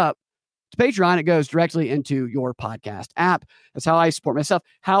thing up to Patreon, it goes directly into your podcast app. That's how I support myself,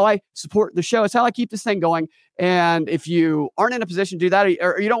 how I support the show. It's how I keep this thing going. And if you aren't in a position to do that,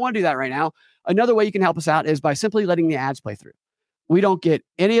 or you don't want to do that right now, another way you can help us out is by simply letting the ads play through. We don't get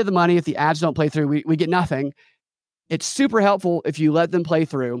any of the money if the ads don't play through. We get nothing. It's super helpful if you let them play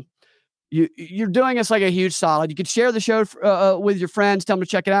through. You're doing us like a huge solid. You could share the show with your friends, tell them to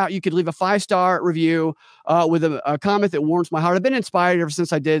check it out. You could leave a 5-star review with a comment that warms my heart. I've been inspired ever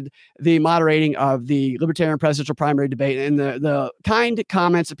since I did the moderating of the Libertarian presidential primary debate, and the kind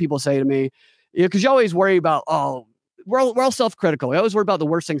comments that people say to me, because you always worry about, we're all self-critical. We always worry about the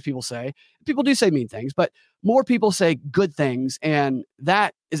worst things people say. People do say mean things, but more people say good things. And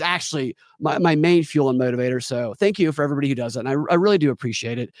that is actually my main fuel and motivator. So thank you for everybody who does that. And I really do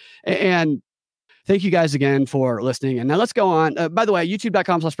appreciate it. And thank you guys again for listening. And now let's go on. By the way,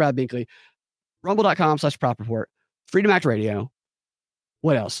 youtube.com/Brad Binkley, rumble.com/Prop Report, Freedom Act Radio.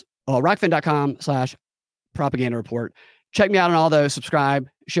 What else? Rockfin.com/Propaganda Report. Check me out on all those. Subscribe,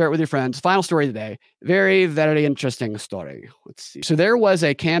 share it with your friends. Final story of the day. Very, very interesting story. Let's see. So there was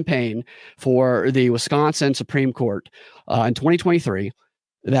a campaign for the Wisconsin Supreme Court in 2023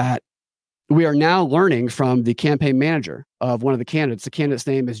 that we are now learning from the campaign manager of one of the candidates. The candidate's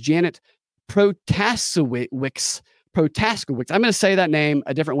name is Janet Protasewicz. I'm going to say that name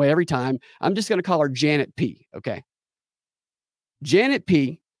a different way every time. I'm just going to call her Janet P. Okay. Janet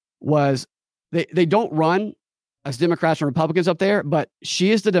P. was, they don't run as Democrats and Republicans up there, but she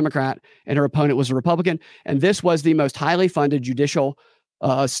is the Democrat and her opponent was a Republican. And this was the most highly funded judicial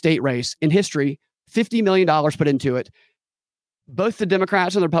state race in history, $50 million put into it. Both the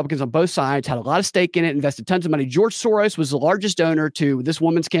Democrats and the Republicans on both sides had a lot of stake in it, invested tons of money. George Soros was the largest donor to this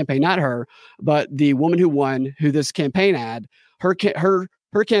woman's campaign, not her, but the woman who won, who this campaign ad, her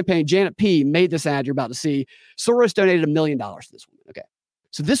campaign, Janet P., made this ad you're about to see. Soros donated $1 million to this woman. Okay.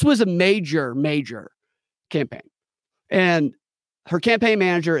 So this was a major, major campaign. And her campaign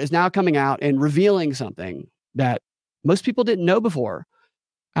manager is now coming out and revealing something that most people didn't know before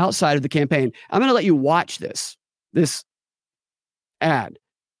outside of the campaign. I'm going to let you watch this ad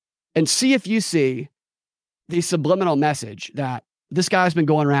and see if you see the subliminal message that this guy's been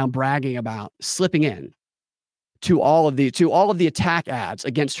going around bragging about, slipping in to all of the attack ads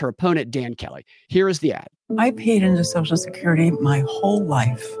against her opponent, Dan Kelly. Here is the ad. I paid into Social Security my whole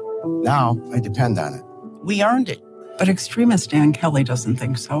life. Now I depend on it. We earned it. But extremist Dan Kelly doesn't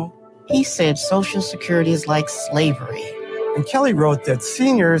think so. He said Social Security is like slavery. And Kelly wrote that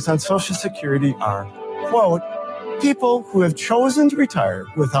seniors on Social Security are, quote, people who have chosen to retire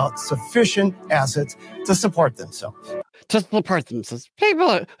without sufficient assets to support themselves.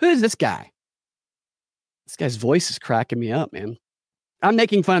 People, who is this guy? This guy's voice is cracking me up, man. I'm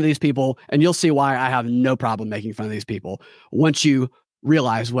making fun of these people, and you'll see why I have no problem making fun of these people once you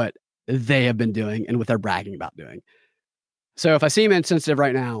realize what they have been doing and what they're bragging about doing. So if I seem insensitive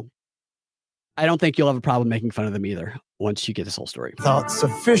right now, I don't think you'll have a problem making fun of them either once you get this whole story. Without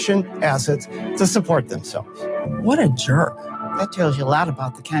sufficient assets to support themselves. What a jerk. That tells you a lot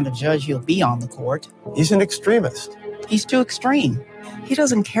about the kind of judge he'll be on the court. He's an extremist. He's too extreme. He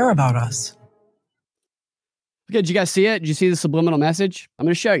doesn't care about us. Okay, did you guys see it? Did you see the subliminal message? I'm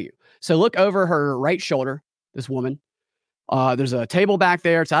going to show you. So look over her right shoulder, this woman. There's a table back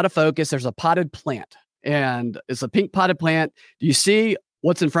there. It's out of focus. There's a potted plant, and it's a pink potted plant. Do you see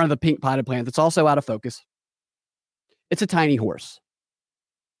what's in front of the pink potted plant that's also out of focus? It's a tiny horse.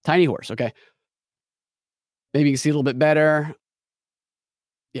 Tiny horse, okay. Maybe you can see a little bit better.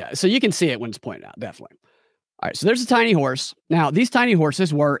 Yeah, so you can see it when it's pointed out, definitely. All right, so there's a tiny horse. Now, these tiny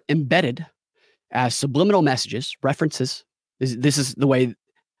horses were embedded as subliminal messages, references. This is the way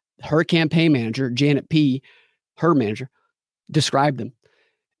her campaign manager, Janet P., her manager, described them.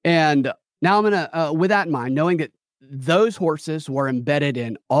 And now I'm going to, with that in mind, knowing that those horses were embedded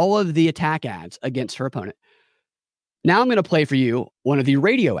in all of the attack ads against her opponent, now I'm going to play for you one of the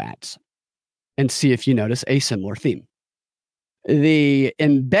radio ads and see if you notice a similar theme. The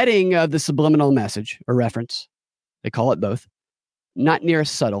embedding of the subliminal message or reference, they call it both, not near as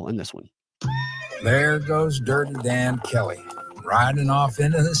subtle in this one. There goes Dirty Dan Kelly, riding off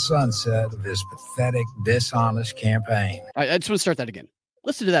into the sunset of his pathetic, dishonest campaign. All right, I just want to start that again.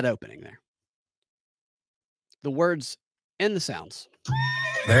 Listen to that opening there. The words and the sounds.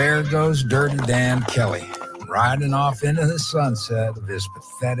 There goes Dirty Dan Kelly, riding off into the sunset of his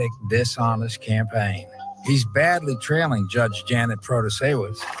pathetic, dishonest campaign. He's badly trailing Judge Janet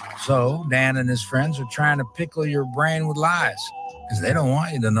Protasewicz. So Dan and his friends are trying to pickle your brain with lies because they don't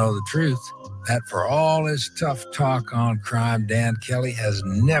want you to know the truth. That for all his tough talk on crime, Dan Kelly has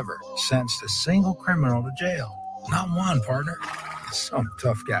never sentenced a single criminal to jail. Not one, partner. Some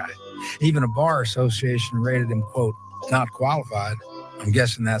tough guy. Even a bar association rated him, quote, not qualified. I'm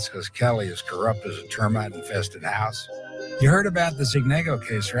guessing that's because Kelly is corrupt as a termite-infested house. You heard about the Zignego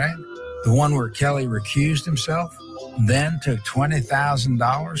case, right? The one where Kelly recused himself, then took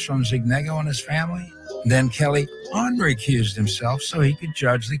 $20,000 from Zignego and his family. Then Kelly unrecused himself so he could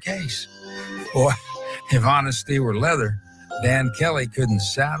judge the case. Boy, if honesty were leather, Dan Kelly couldn't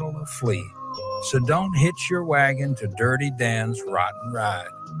saddle a flea. So don't hitch your wagon to Dirty Dan's rotten ride.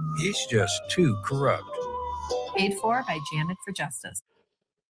 He's just too corrupt. Paid for by Janet for Justice.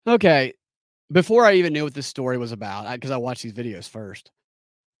 Okay, before I even knew what this story was about, because I watched these videos first,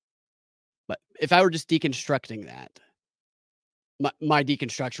 but if I were just deconstructing that, my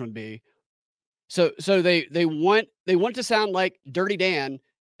deconstruction would be, so they want to sound like Dirty Dan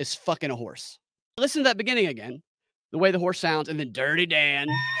is fucking a horse. Listen to that beginning again, the way the horse sounds, and then Dirty Dan.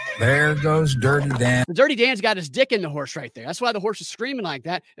 There goes Dirty Dan. The Dirty Dan's got his dick in the horse right there. That's why the horse is screaming like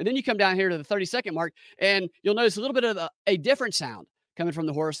that. And then you come down here to the 30-second mark, and you'll notice a little bit of a different sound coming from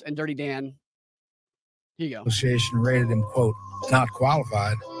the horse and Dirty Dan. Here you go. Association rated him, quote, not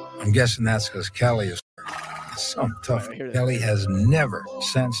qualified. I'm guessing that's because Kelly is some tough. Right, Kelly has never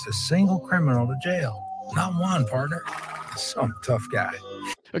sentenced a single criminal to jail. Not one, partner. Some tough guy.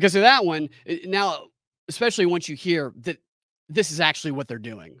 Okay, so that one, now, especially once you hear that this is actually what they're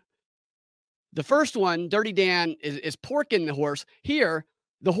doing. The first one, Dirty Dan is porking the horse. Here,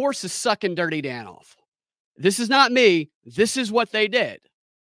 the horse is sucking Dirty Dan off. This is not me. This is what they did.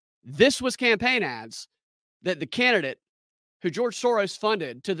 This was campaign ads that the candidate who George Soros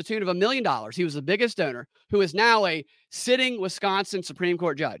funded to the tune of $1 million, he was the biggest donor, who is now a sitting Wisconsin Supreme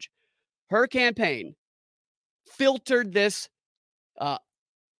Court judge. Her campaign filtered this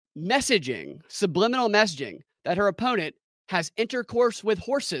messaging, subliminal messaging, that her opponent has intercourse with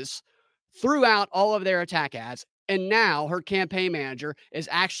horses throughout all of their attack ads. And now her campaign manager is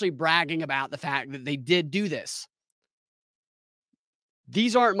actually bragging about the fact that they did do this.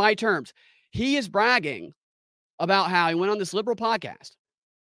 These aren't my terms. He is bragging about how he went on this liberal podcast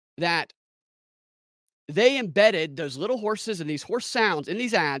that they embedded those little horses and these horse sounds in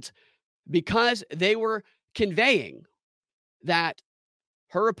these ads because they were conveying that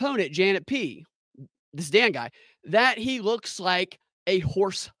her opponent, Janet P., this Dan guy, that he looks like a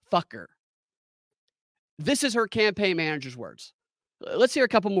horse fucker. This is her campaign manager's words. Let's hear a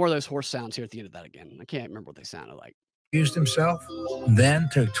couple more of those horse sounds here at the end of that again. I can't remember what they sounded like. Accused himself, then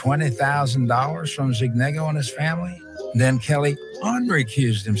took $20,000 from Zignego and his family. Then Kelly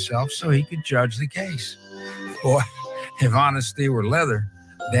unrecused himself so he could judge the case. Boy, if honesty were leather,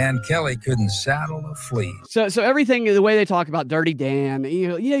 Dan Kelly couldn't saddle a flea. So everything, the way they talk about Dirty Dan,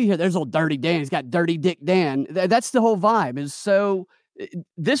 you hear there's old Dirty Dan. He's got Dirty Dick Dan. That's the whole vibe. Is so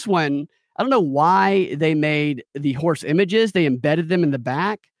this one, I don't know why they made the horse images. They embedded them in the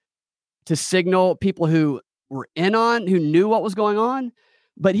back to signal people who were who knew what was going on.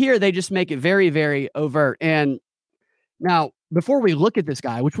 But here they just make it very, very overt. And now, before we look at this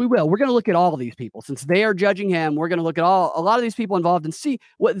guy, which we will, we're going to look at all of these people. Since they are judging him, we're going to look at a lot of these people involved and see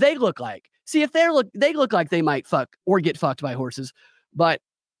what they look like. See if they look like they might fuck or get fucked by horses. But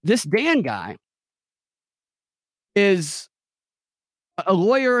this Dan guy is a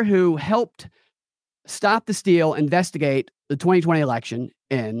lawyer who helped stop the steal, investigate the 2020 election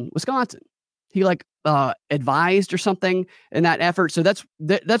in Wisconsin. He advised or something in that effort. So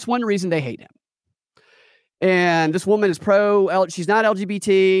that's one reason they hate him. And this woman is she's not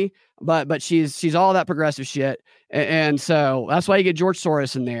LGBT, but she's all that progressive shit. And so that's why you get George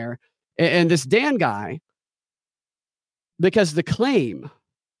Soros in there. And this Dan guy, because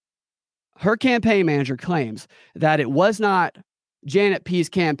her campaign manager claims that it was not Janet P's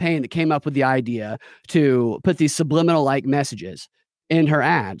campaign that came up with the idea to put these subliminal-like messages in her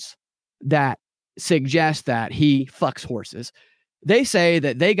ads that suggest that he fucks horses. They say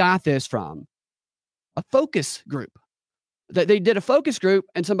that they got this from a focus group. That they did a focus group,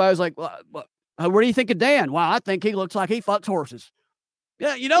 and somebody was like, what do you think of Dan? Well, I think he looks like he fucks horses.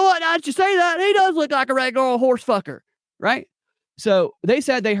 Yeah, you know what? Now that you say that, he does look like a regular horse fucker, right? So they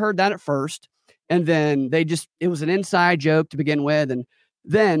said they heard that at first, and then it was an inside joke to begin with. And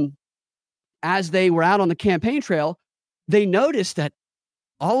then as they were out on the campaign trail, they noticed that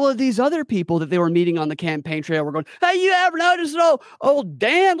all of these other people that they were meeting on the campaign trail were going, hey, you ever notice old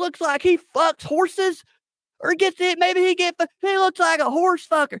Dan looks like he fucks horses? Or he looks like a horse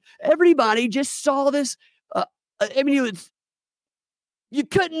fucker. Everybody just saw this. You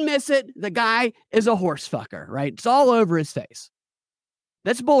couldn't miss it. The guy is a horse fucker, right? It's all over his face.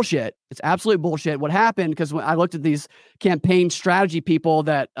 That's bullshit. It's absolute bullshit. What happened, because when I looked at these campaign strategy people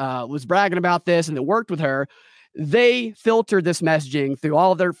that was bragging about this and that worked with her, they filtered this messaging through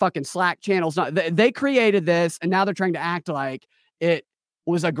all of their fucking Slack channels. They created this, and now they're trying to act like it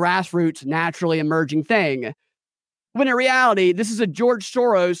was a grassroots, naturally emerging thing. When in reality, this is a George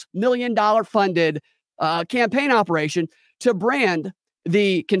Soros $1 million funded campaign operation to brand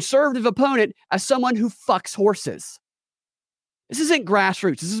the conservative opponent as someone who fucks horses. This isn't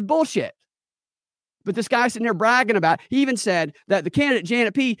grassroots. This is bullshit. But this guy sitting there bragging about, he even said that the candidate,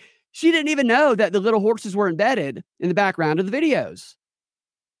 Janet P., she didn't even know that the little horses were embedded in the background of the videos,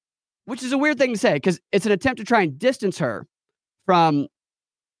 which is a weird thing to say because it's an attempt to try and distance her from,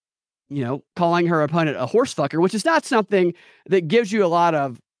 calling her opponent a horse fucker, which is not something that gives you a lot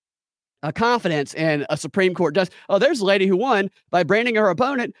of confidence in a Supreme Court does. Oh, there's a lady who won by branding her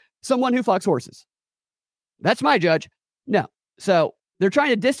opponent someone who fucks horses. That's my judge. No. So they're trying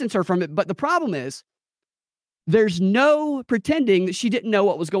to distance her from it. But the problem is there's no pretending that she didn't know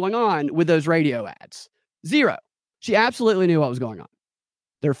what was going on with those radio ads. Zero. She absolutely knew what was going on.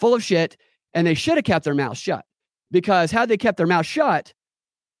 They're full of shit, and they should have kept their mouth shut, because had they kept their mouth shut,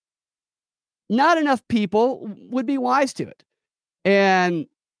 not enough people would be wise to it. And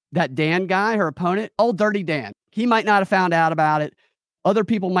that Dan guy, her opponent, old dirty Dan, he might not have found out about it. Other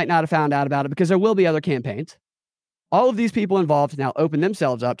people might not have found out about it because there will be other campaigns. All of these people involved now open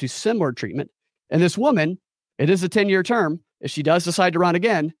themselves up to similar treatment. And this woman, it is a 10-year term. If she does decide to run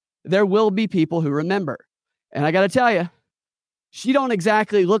again, there will be people who remember. And I got to tell you, she don't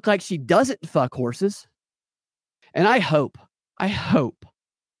exactly look like she doesn't fuck horses. And I hope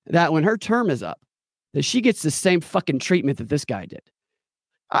that when her term is up, that she gets the same fucking treatment that this guy did.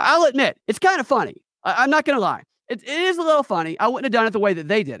 I'll admit, it's kind of funny. I'm not going to lie. It is a little funny. I wouldn't have done it the way that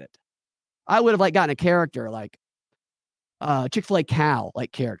they did it. I would have gotten a character like Chick-fil-A Cal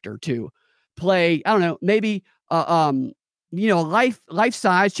character to play. I don't know, maybe life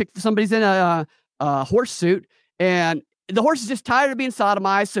size chick. Somebody's in a horse suit, and the horse is just tired of being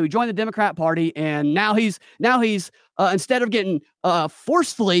sodomized, so he joined the Democrat Party, and now he's instead of getting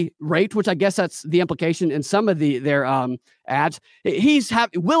forcefully raped, which I guess that's the implication in some of their ads, he's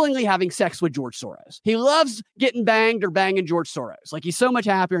willingly having sex with George Soros. He loves getting banged or banging George Soros. He's so much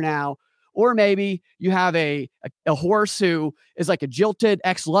happier now. Or maybe you have a horse who is like a jilted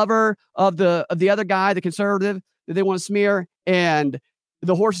ex-lover of the other guy, the conservative that they want to smear, and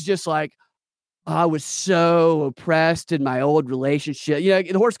the horse is just like, I was so oppressed in my old relationship.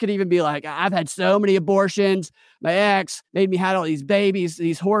 The horse could even be like, I've had so many abortions. My ex made me have all these babies,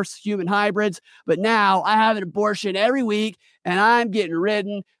 these horse-human hybrids. But now I have an abortion every week, and I'm getting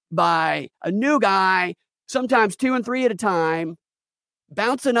ridden by a new guy, sometimes 2 and 3 at a time,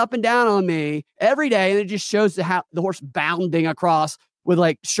 bouncing up and down on me every day. And it just shows the horse bounding across with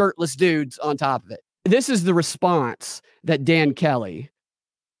shirtless dudes on top of it. This is the response that Dan Kelly,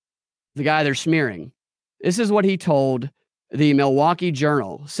 the guy they're smearing, this is what he told the Milwaukee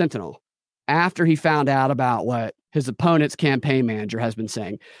Journal Sentinel after he found out about what his opponent's campaign manager, has been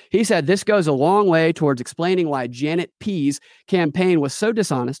saying. He said this goes a long way towards explaining why Janet P's campaign was so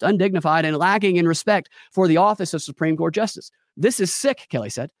dishonest, undignified, and lacking in respect for the office of Supreme Court Justice. This is sick, Kelly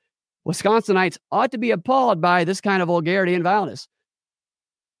said. Wisconsinites ought to be appalled by this kind of vulgarity and vileness.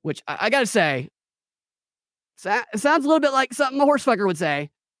 Which I got to say, it sounds a little bit like something a horsefucker would say.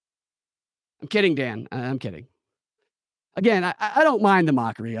 I'm kidding, Dan. I'm kidding. Again, I don't mind the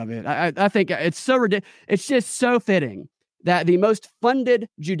mockery of it. I think it's so ridiculous. It's just so fitting that the most funded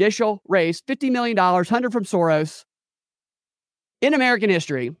judicial race, $50 million, 100 from Soros, in American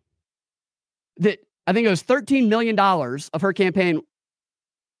history, that I think it was $13 million of her campaign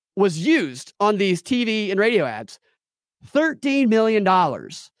was used on these TV and radio ads. $13 million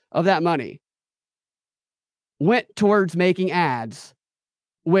of that money went towards making ads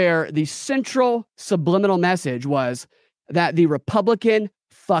where the central subliminal message was that the Republican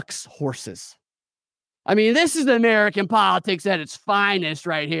fucks horses. I mean, this is American politics at its finest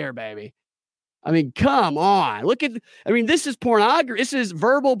right here, baby. I mean, come on. This is pornography. This is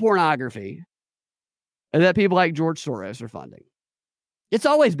verbal pornography that people like George Soros are funding. It's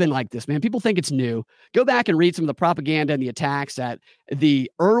always been like this, man. People think it's new. Go back and read some of the propaganda and the attacks that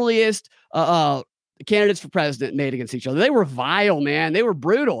the earliest candidates for president made against each other. They were vile, man. They were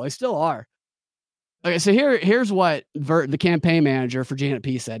brutal. They still are. Okay, so here's what the campaign manager for Janet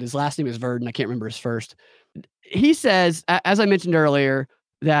P said. His last name is Verdon. I can't remember his first. He says, as I mentioned earlier,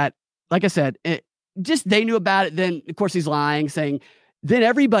 that, like I said, they knew about it. Then, of course, he's lying, saying, then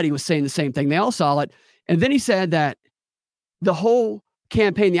everybody was saying the same thing. They all saw it. And then he said that the whole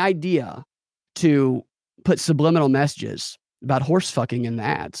campaign, the idea to put subliminal messages about horse fucking in the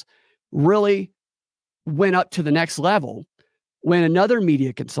ads really went up to the next level when another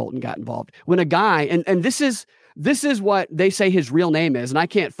media consultant got involved. When a guy, and this is what they say his real name is, and I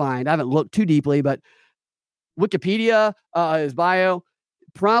haven't looked too deeply, but Wikipedia, his bio,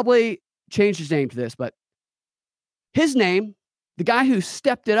 probably changed his name to this, but his name, the guy who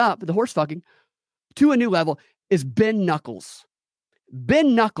stepped it up, the horse fucking, to a new level, is Ben Knuckles.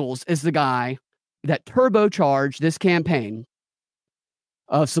 Ben Knuckles is the guy that turbocharged this campaign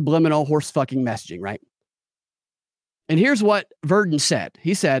of subliminal horse fucking messaging, right? And here's what Verdon said.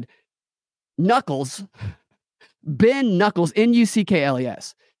 He said, Knuckles, Ben Knuckles,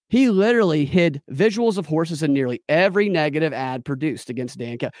 Nuckles, he literally hid visuals of horses in nearly every negative ad produced against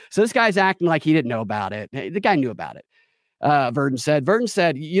Dan Kelly. So this guy's acting like he didn't know about it. The guy knew about it. Verdon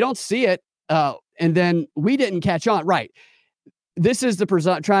said, you don't see it. And then we didn't catch on. Right. This is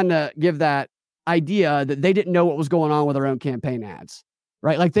trying to give that idea that they didn't know what was going on with their own campaign ads,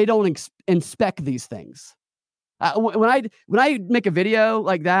 right? Like they don't inspect these things. When I make a video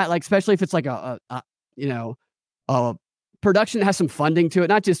like that, like especially if it's like a production that has some funding to it,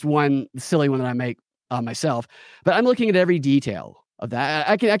 not just one silly one that I make myself, but I'm looking at every detail of that.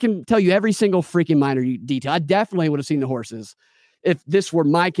 I can tell you every single freaking minor detail. I definitely would have seen the horses if this were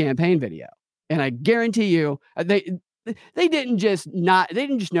my campaign video, and I guarantee you they didn't just know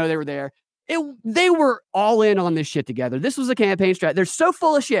they were there. They were all in on this shit together. This was a campaign strat. They're so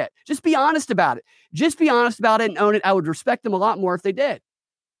full of shit. Just be honest about it. Just be honest about it and own it. I would respect them a lot more if they did.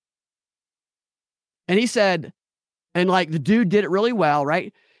 And he said, and like the dude did it really well,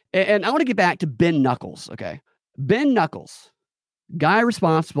 right? And I want to get back to Ben Knuckles, okay? Ben Knuckles, guy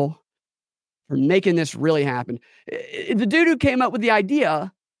responsible for making this really happen. The dude who came up with the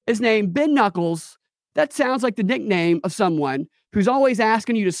idea is named Ben Knuckles. That sounds like the nickname of someone who's always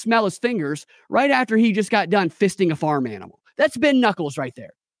asking you to smell his fingers right after he just got done fisting a farm animal. That's Ben Knuckles right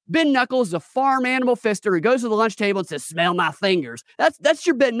there. Ben Knuckles is a farm animal fister who goes to the lunch table and says, smell my fingers. That's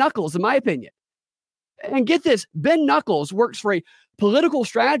your Ben Knuckles, in my opinion. And get this, Ben Knuckles works for a political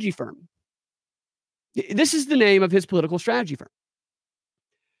strategy firm. This is the name of his political strategy firm.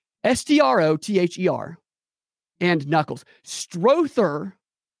 Strother and Knuckles. Strother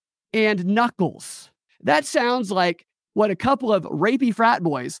and Knuckles. That sounds like what a couple of rapey frat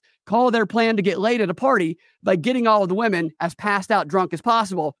boys call their plan to get laid at a party by getting all of the women as passed out drunk as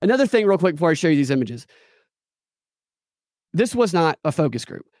possible. Another thing real quick before I show you these images. This was not a focus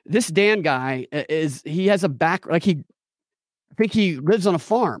group. This Dan guy he has a back, I think he lives on a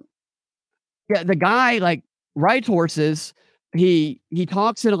farm. Yeah, the guy like rides horses. He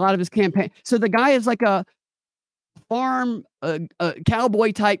talks in a lot of his campaign. So the guy is like a farm,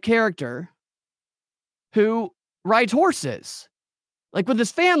 cowboy type character who rides horses, like with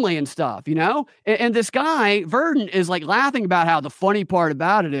his family and stuff, you know? And this guy, Verdon, is like laughing about how the funny part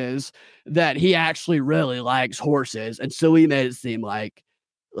about it is that he actually really likes horses. And so he made it seem like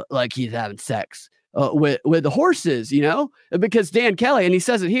he's having sex with the horses, because Dan Kelly, and he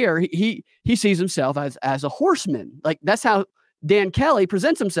says it here, he sees himself as a horseman. Like that's how Dan Kelly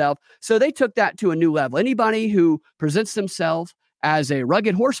presents himself. So they took that to a new level. Anybody who presents themselves as a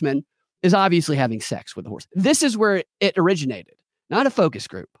rugged horseman is obviously having sex with a horse. This is where it originated, not a focus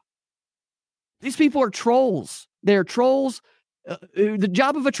group. These people are trolls. They're trolls. The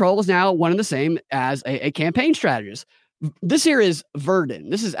job of a troll is now one and the same as a campaign strategist. This here is Verdon.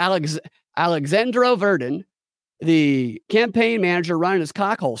 This is Alexandro Verdon, the campaign manager running his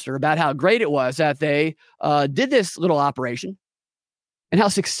cock holster, about how great it was that they did this little operation and how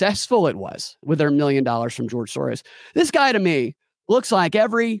successful it was with their $1 million from George Soros. This guy to me looks like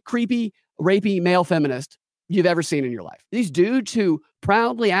every creepy, rapey male feminist you've ever seen in your life. These dudes who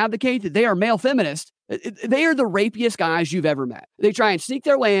proudly advocate that they are male feminists, they are the rapiest guys you've ever met. They try and sneak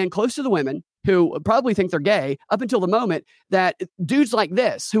their way in close to the women who probably think they're gay up until the moment that dudes like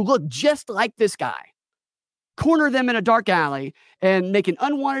this, who look just like this guy, corner them in a dark alley and make an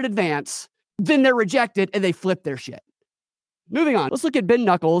unwanted advance. Then they're rejected and they flip their shit. Moving on. Let's look at Ben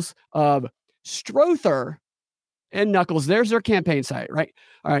Knuckles of Strother and Knuckles. There's their campaign site, right?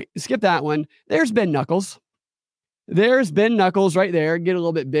 All right. Skip that one. There's Ben Knuckles. There's Ben Knuckles right there. Get a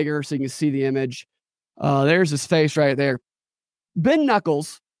little bit bigger so you can see the image. There's his face right there. Ben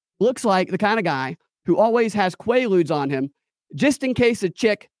Knuckles looks like the kind of guy who always has Quaaludes on him just in case a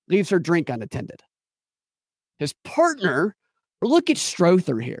chick leaves her drink unattended. His partner, look at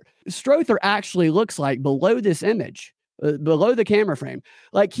Strother here. Strother actually looks like below this image, below the camera frame,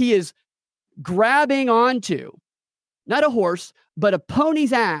 like he is grabbing onto not a horse, but a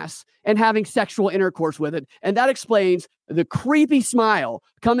pony's ass and having sexual intercourse with it. And that explains the creepy smile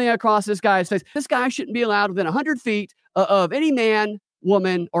coming across this guy's face. This guy shouldn't be allowed within 100 feet of any man,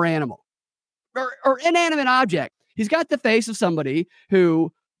 woman, or animal or inanimate object. He's got the face of somebody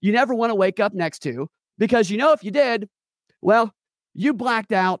who you never want to wake up next to because, if you did, well, you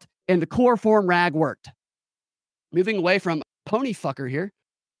blacked out and the chloroform rag worked. Moving away from pony fucker here,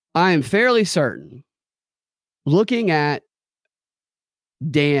 I am fairly certain, looking at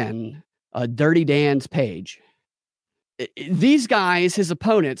Dan, Dirty Dan's page, these guys, his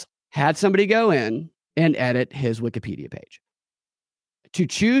opponents, had somebody go in and edit his Wikipedia page to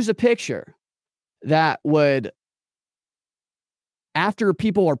choose a picture that would, after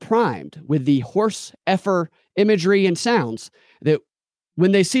people are primed with the horse effer imagery and sounds, that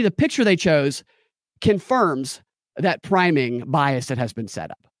when they see the picture they chose, confirms that priming bias that has been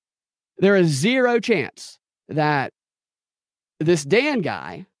set up. There is zero chance that this Dan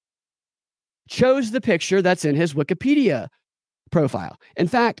guy chose the picture that's in his Wikipedia profile. In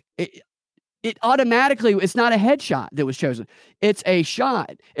fact, it automatically, it's not a headshot that was chosen. It's a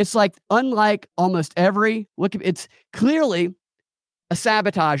shot. It's like, unlike almost every it's clearly a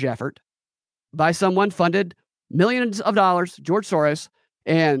sabotage effort by someone funded millions of dollars, George Soros,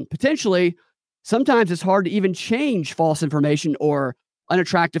 and potentially sometimes it's hard to even change false information or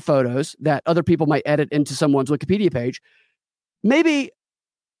unattractive photos that other people might edit into someone's Wikipedia page. Maybe,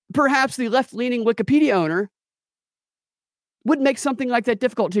 perhaps the left-leaning Wikipedia owner would make something like that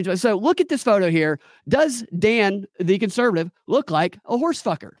difficult to change. So look at this photo here. Does Dan, the conservative, look like a horse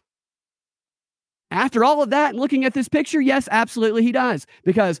fucker? After all of that and looking at this picture, yes, absolutely he does.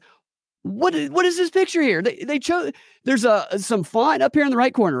 Because what is this picture here? They chose, there's some font up here in the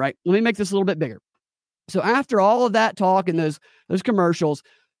right corner, right? Let me make this a little bit bigger. So after all of that talk and those commercials,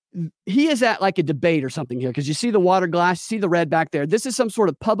 he is at like a debate or something here, because you see the water glass, you see the red back there. This is some sort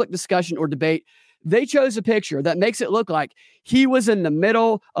of public discussion or debate. They chose a picture that makes it look like he was in the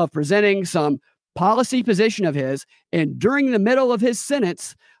middle of presenting some policy position of his, and during the middle of his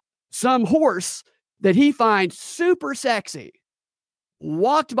sentence, some horse that he finds super sexy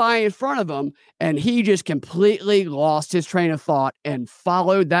walked by in front of him, and he just completely lost his train of thought and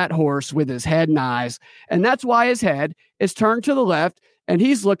followed that horse with his head and eyes. And that's why his head is turned to the left, and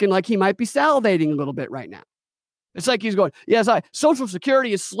he's looking like he might be salivating a little bit right now. It's like he's going, yes, Social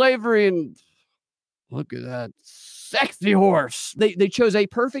Security is slavery, and look at that sexy horse. They chose a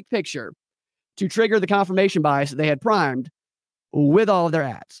perfect picture to trigger the confirmation bias that they had primed with all of their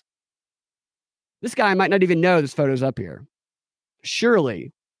ads. This guy might not even know this photo's up here.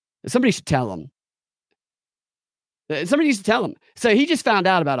 Surely, somebody should tell him. Somebody needs to tell him. So he just found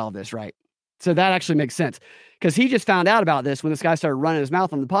out about all this, right? So that actually makes sense, because he just found out about this when this guy started running his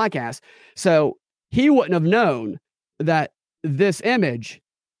mouth on the podcast. So he wouldn't have known that this image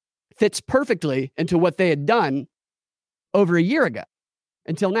fits perfectly into what they had done over a year ago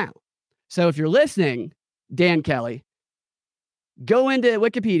until now. So if you're listening, Dan Kelly, go into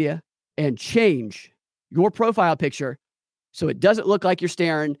Wikipedia and change your profile picture So it doesn't look like you're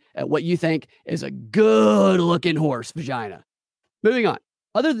staring at what you think is a good looking horse vagina. Moving on.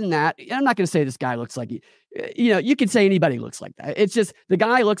 Other than that, I'm not going to say this guy looks like, you can say anybody looks like that. It's just the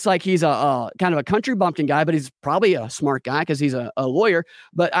guy looks like he's a kind of a country bumpkin guy, but he's probably a smart guy because he's a lawyer.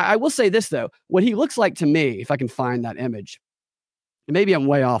 But I will say this, though. What he looks like to me, if I can find that image, and maybe I'm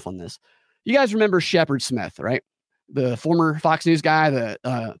way off on this. You guys remember Shepard Smith, right? The former Fox News guy that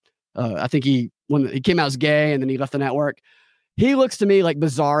I think when he came out as gay and then he left the network. He looks to me like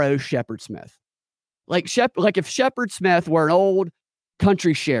bizarro Shepard Smith. Like if Shepard Smith were an old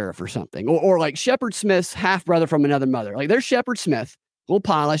country sheriff or something, or like Shepard Smith's half brother from another mother. Like there's Shepard Smith, a little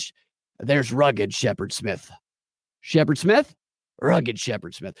polished. There's rugged Shepard Smith. Shepard Smith, rugged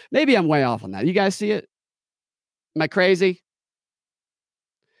Shepard Smith. Maybe I'm way off on that. You guys see it? Am I crazy?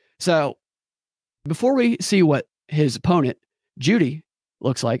 So before we see what his opponent, Judy,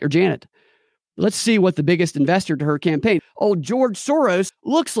 looks like, or Janet, let's see what the biggest investor to her campaign, old George Soros,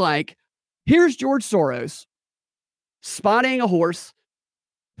 looks like. Here's George Soros spotting a horse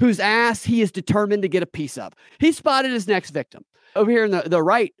whose ass he is determined to get a piece of. He spotted his next victim. Over here in the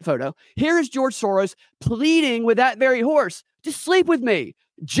right photo, here is George Soros pleading with that very horse, just sleep with me,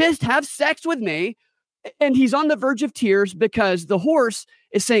 just have sex with me. And he's on the verge of tears because the horse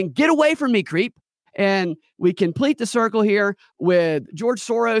is saying, get away from me, creep. And we complete the circle here with George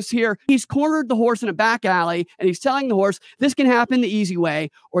Soros here. He's cornered the horse in a back alley, and he's telling the horse, this can happen the easy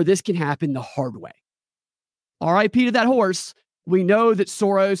way, or this can happen the hard way. RIP to that horse. We know that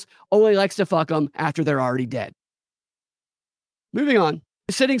Soros only likes to fuck them after they're already dead. Moving on.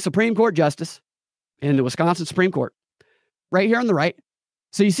 Sitting Supreme Court Justice in the Wisconsin Supreme Court. Right here on the right.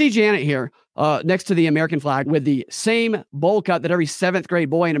 So you see Janet here next to the American flag with the same bowl cut that every 7th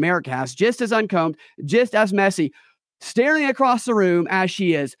grade boy in America has, just as uncombed, just as messy, staring across the room as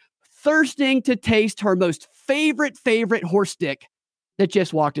she is thirsting to taste her most favorite horse stick that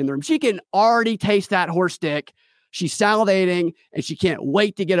just walked in the room. She can already taste that horse stick. She's salivating, and she can't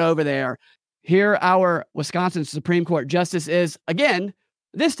wait to get over there. Here, our Wisconsin Supreme Court Justice is, again,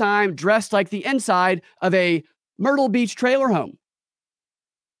 this time dressed like the inside of a Myrtle Beach trailer home,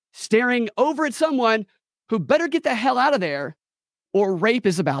 staring over at someone who better get the hell out of there or rape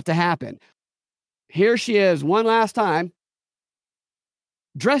is about to happen. Here she is one last time,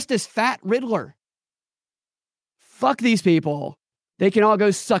 dressed as Fat Riddler. Fuck these people. They can all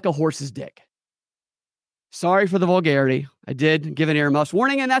go suck a horse's dick. Sorry for the vulgarity. I did give an earmuffs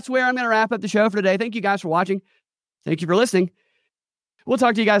warning, and that's where I'm going to wrap up the show for today. Thank you guys for watching. Thank you for listening. We'll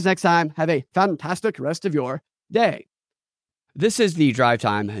talk to you guys next time. Have a fantastic rest of your day. This is the Drive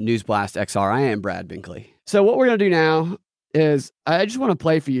Time News Blast XR. I am Brad Binkley. So what we're going to do now is I just want to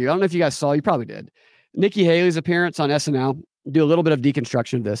play for you. I don't know if you guys saw, you probably did, Nikki Haley's appearance on SNL. Do a little bit of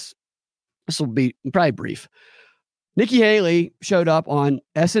deconstruction of this. This will be probably brief. Nikki Haley showed up on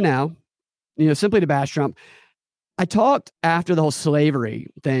SNL, simply to bash Trump. I talked after the whole slavery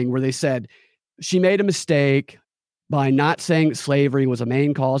thing where they said she made a mistake by not saying slavery was a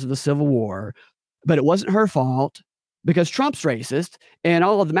main cause of the Civil War, but it wasn't her fault because Trump's racist and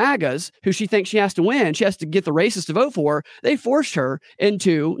all of the MAGAs who she thinks she has to win, she has to get the racists to vote for, they forced her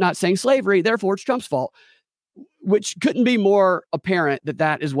into not saying slavery, therefore it's Trump's fault, which couldn't be more apparent that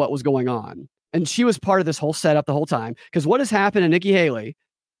that is what was going on. And she was part of this whole setup the whole time, because what has happened to Nikki Haley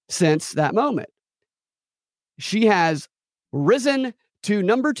since that moment? She has risen to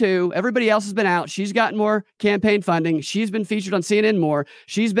number 2. Everybody else has been out. She's gotten more campaign funding. She's been featured on CNN more.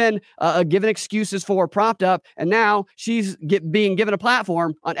 She's been given excuses for, propped up, and now she's being given a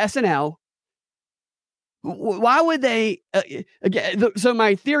platform on SNL. Why would they? So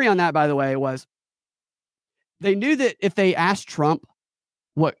my theory on that, by the way, was they knew that if they asked Trump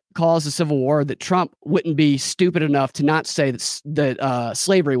what caused the Civil War, that Trump wouldn't be stupid enough to not say that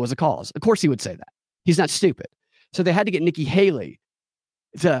slavery was a cause. Of course he would say that. He's not stupid. So they had to get Nikki Haley.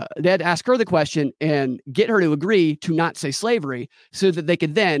 They had to ask her the question and get her to agree to not say slavery so that they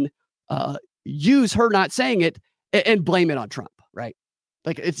could then use her not saying it and blame it on Trump, right?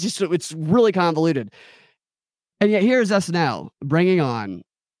 Like, it's really convoluted. And yet here's SNL bringing on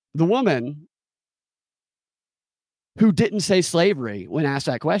the woman who didn't say slavery when asked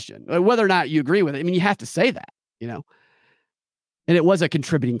that question. Whether or not you agree with it, I mean, you have to say that, And it was a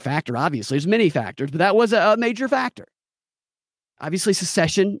contributing factor, obviously. There's many factors, but that was a major factor. Obviously,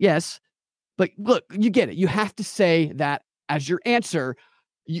 secession, yes. But look, you get it. You have to say that as your answer.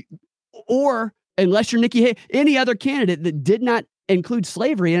 Or unless you're Nikki Haley, any other candidate that did not include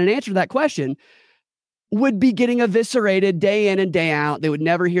slavery in an answer to that question would be getting eviscerated day in and day out. They would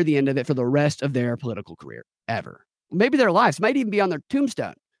never hear the end of it for the rest of their political career, ever. Maybe their lives might even be on their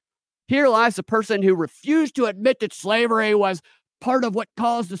tombstone. Here lies the person who refused to admit that slavery was part of what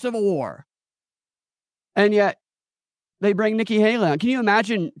caused the Civil War. And yet, they bring Nikki Haley on. Can you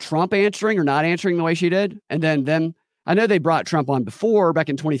imagine Trump answering or not answering the way she did? And then them, I know they brought Trump on before, back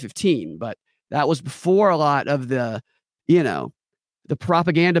in 2015, but that was before a lot of the, the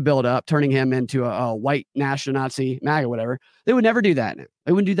propaganda buildup, turning him into a white national Nazi, MAGA, whatever. They would never do that now.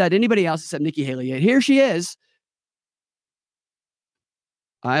 They wouldn't do that to anybody else except Nikki Haley. Yet here she is.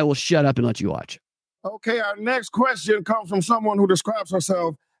 I will shut up and let you watch. Okay, our next question comes from someone who describes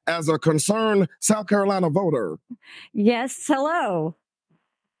herself as a concerned South Carolina voter. Yes, hello.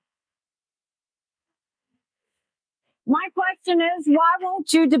 My question is, why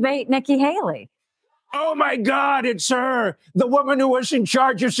won't you debate Nikki Haley? Oh, my God, it's her. The woman who was in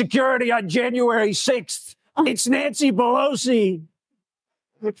charge of security on January 6th. It's Nancy Pelosi.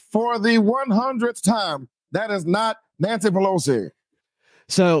 For the 100th time, that is not Nancy Pelosi.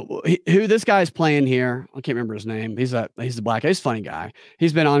 So who this guy's playing here? I can't remember his name. He's a black guy. He's a funny guy.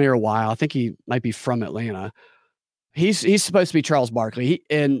 He's been on here a while. I think he might be from Atlanta. He's supposed to be Charles Barkley.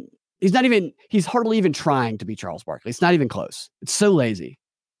 He's hardly even trying to be Charles Barkley. It's not even close. It's so lazy.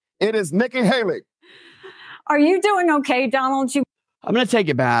 It is Nikki Haley. Are you doing okay, Donald? You I'm going to take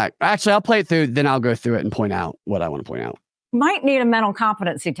it back. Actually, I'll play it through, then I'll go through it and point out what I want to point out. might need a mental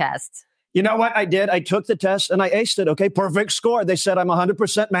competency test. You know what I did? I took the test and I aced it. Okay, perfect score. They said I'm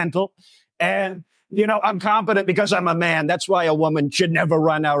 100% mental. And, I'm competent because I'm a man. That's why a woman should never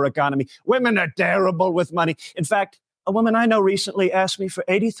run our economy. Women are terrible with money. In fact, a woman I know recently asked me for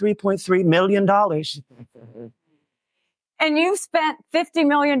 $83.3 million. And you've spent $50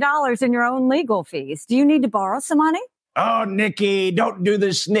 million in your own legal fees. Do you need to borrow some money? Oh, Nikki, don't do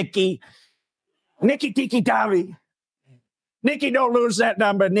this, Nikki. Nikki Tiki Tavi. Nikki, don't lose that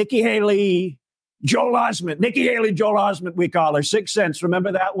number. Nikki Haley, Joel Osment. Nikki Haley, Joel Osment, we call her. 6 cents.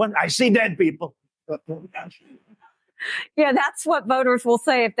 Remember that one? I see dead people. Yeah, that's what voters will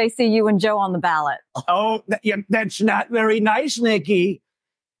say if they see you and Joe on the ballot. Oh, that's not very nice, Nikki.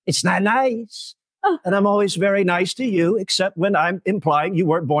 It's not nice. And I'm always very nice to you, except when I'm implying you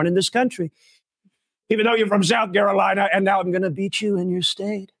weren't born in this country. Even though you're from South Carolina, and now I'm going to beat you in your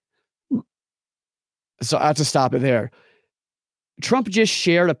state. So I have to stop it there. Trump just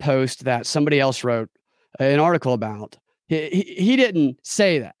shared a post that somebody else wrote an article about. He didn't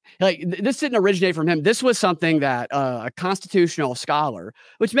say that. Like, this didn't originate from him. This was something that a constitutional scholar,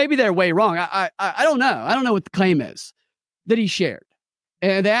 which maybe they're way wrong. I don't know. I don't know what the claim is that he shared.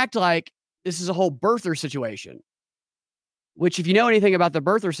 And they act like this is a whole birther situation, which, if you know anything about the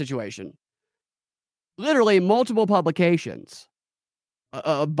birther situation, literally multiple publications,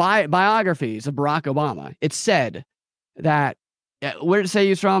 biographies of Barack Obama, it said that, where did it say he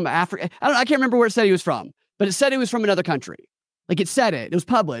was from? Africa. I can't remember where it said he was from, but it said he was from another country. Like, it said it was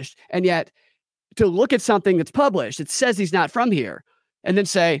published. And yet, to look at something that's published, it says he's not from here, and then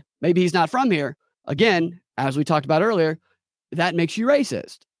say, maybe he's not from here. Again, as we talked about earlier, that makes you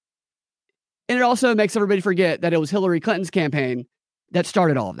racist. And it also makes everybody forget that it was Hillary Clinton's campaign that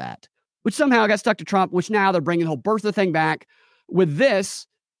started all of that, which somehow got stuck to Trump, which now they're bringing the whole birther thing back with this,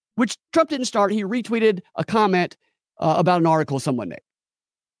 which Trump didn't start. He retweeted a comment about an article someone made.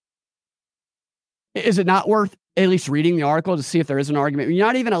 Is it not worth at least reading the article to see if there is an argument? You're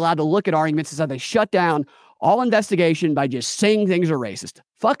not even allowed to look at arguments. Instead, they shut down all investigation by just saying things are racist.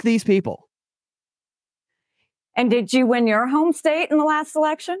 Fuck these people. And did you win your home state in the last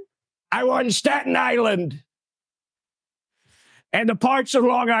election? I won Staten Island. And the parts of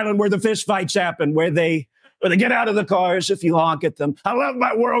Long Island where the fistfights happen, where they get out of the cars if you honk at them. I love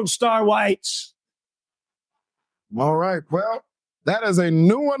my World Star Whites. All right. Well, that is a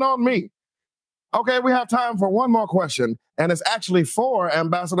new one on me. Okay, we have time for one more question, and it's actually for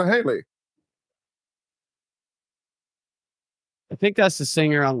Ambassador Haley. I think that's the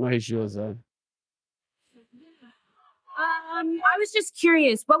singer. I don't know who she was. I was just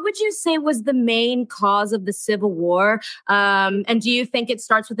curious, what would you say was the main cause of the Civil War? And do you think it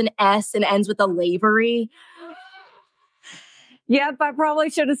starts with an S and ends with a lavery? Yep, I probably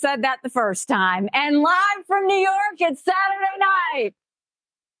should have said that the first time. And live from New York, it's Saturday night.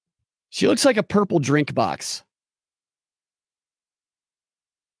 She looks like a purple drink box.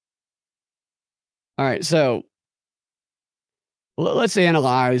 All right, so let's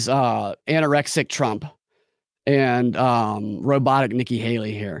analyze anorexic Trump and robotic Nikki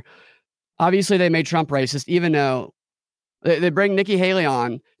Haley here. Obviously, they made Trump racist, even though they bring Nikki Haley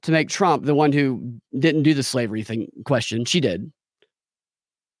on to make Trump the one who didn't do the slavery thing question. She did.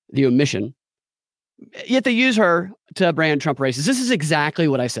 The omission. Yet they use her to brand Trump racist. This is exactly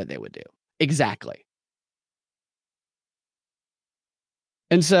what I said they would do. Exactly.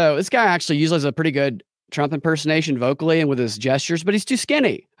 And so this guy actually usually has a pretty good Trump impersonation vocally and with his gestures, but he's too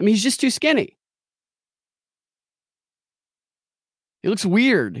skinny. I mean, he's just too skinny. He looks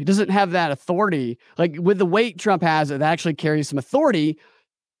weird. He doesn't have that authority. Like with the weight Trump has, it actually carries some authority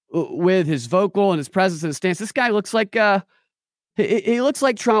with his vocal and his presence and his stance. This guy looks like he looks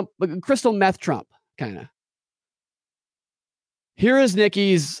like Trump, crystal meth Trump, kind of. Here is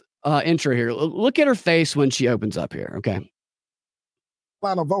Nikki's intro here. Look at her face when she opens up here. Okay.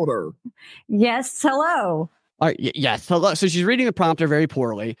 Final voter. Yes, hello. All right. Yes, hello. So she's reading the prompter very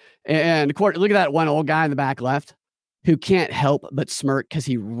poorly. And look at that one old guy in the back left who can't help but smirk because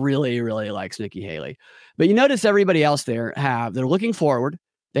he really, really likes Nikki Haley. But you notice everybody else there they're looking forward.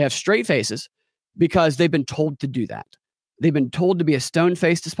 They have straight faces because they've been told to do that. They've been told to be as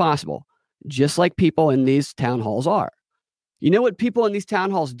stone-faced as possible, just like people in these town halls are. You know what people in these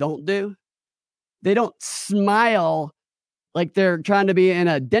town halls don't do? They don't smile like they're trying to be in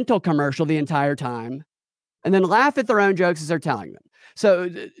a dental commercial the entire time and then laugh at their own jokes as they're telling them. So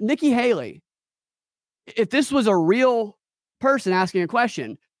Nikki Haley, if this was a real person asking a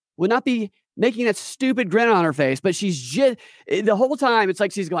question, would not be making that stupid grin on her face, but she's just the whole time. It's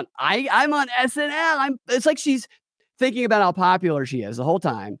like she's going, I'm on SNL. It's like she's thinking about how popular she is the whole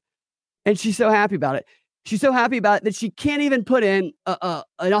time. And she's so happy about it. She's so happy about it that she can't even put in an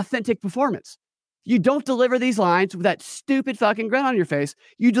authentic performance. You don't deliver these lines with that stupid fucking grin on your face.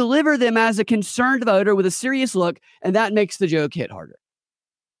 You deliver them as a concerned voter with a serious look, and that makes the joke hit harder.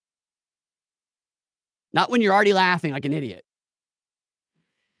 Not when you're already laughing like an idiot.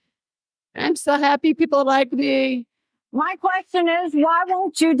 I'm so happy people like me. My question is, why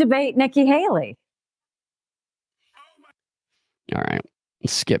won't you debate Nikki Haley? All right.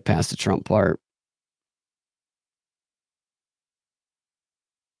 Let's skip past the Trump part.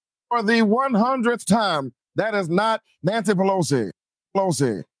 For the 100th time, that is not Nancy Pelosi.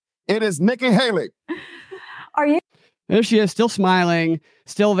 It is Nikki Haley. Are you? There she is, still smiling,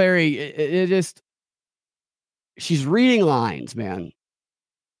 still very, she's reading lines, man.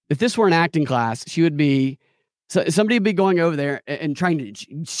 If this were an acting class, she would be, somebody would be going over there and trying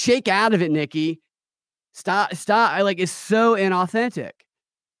to shake out of it, Nikki. Stop. It's so inauthentic.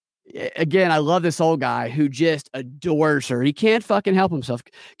 Again, I love this old guy who just adores her. He can't fucking help himself.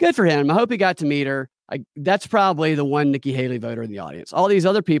 Good for him. I hope he got to meet her. That's probably the one Nikki Haley voter in the audience. All these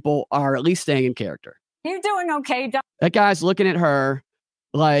other people are at least staying in character. You doing okay, Doc? That guy's looking at her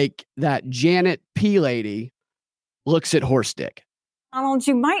like that Janet P. lady looks at horse dick. Donald,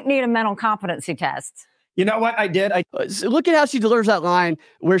 you might need a mental competency test. You know what I did? Look at how she delivers that line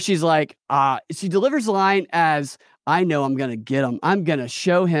where she's like, she delivers the line as, I know I'm going to get him. I'm going to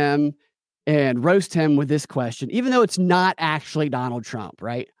show him and roast him with this question, even though it's not actually Donald Trump,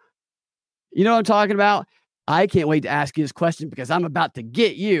 right? You know what I'm talking about? I can't wait to ask you this question because I'm about to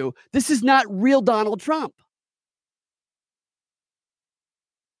get you. This is not real Donald Trump.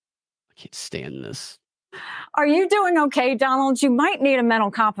 I can't stand this. Are you doing okay, Donald? You might need a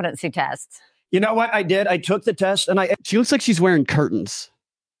mental competency test. You know what I did? I took the test and She looks like she's wearing curtains.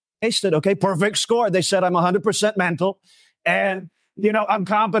 Aced it. Okay, perfect score. They said I'm 100% mental. And, I'm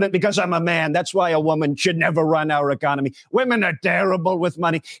competent because I'm a man. That's why a woman should never run our economy. Women are terrible with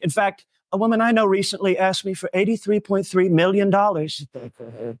money. In fact, a woman I know recently asked me for $83.3 million.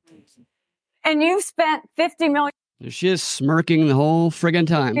 And you've spent $50 million. She is smirking the whole friggin'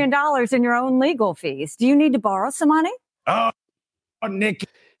 time. $1 in your own legal fees. Do you need to borrow some money? Oh, Nick.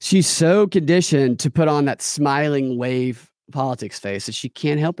 She's so conditioned to put on that smiling wave politics face that she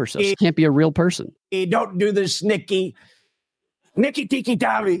can't help herself. She can't be a real person. Don't do this, Nikki. Nikki Tiki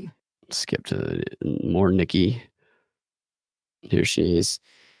Tavi. Skip to more Nikki. Here she is,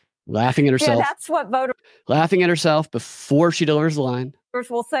 laughing at herself. Yeah, that's what voters laughing at herself before she delivers the line.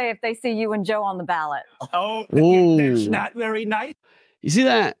 Will say if they see you and Joe on the ballot. Oh, that's not very nice. You see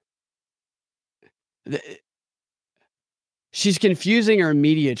that? She's confusing her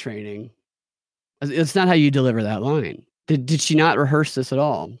media training. It's not how you deliver that line. Did she not rehearse this at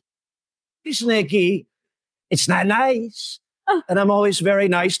all? It's Nikki. It's not nice. And I'm always very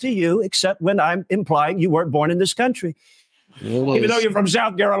nice to you, except when I'm implying you weren't born in this country. Even though you're from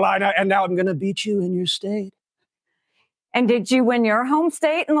South Carolina, and now I'm going to beat you in your state. And did you win your home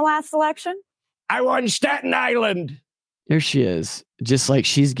state in the last election? I won Staten Island. There she is. Just like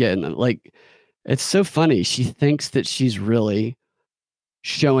she's getting, it's so funny. She thinks that she's really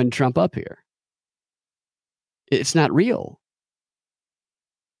showing Trump up here. It's not real.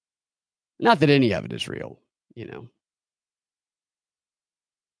 Not that any of it is real,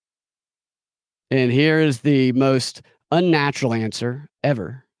 And here is the most unnatural answer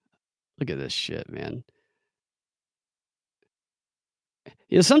ever. Look at this shit, man.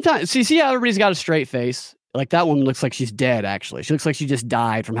 Sometimes, see how everybody's got a straight face? Like that woman looks like she's dead, actually. She looks like she just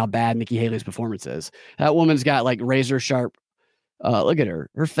died from how bad Nikki Haley's performance is. That woman's got like razor sharp. Look at her.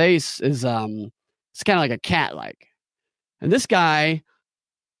 Her face is, it's kind of like a cat like. And this guy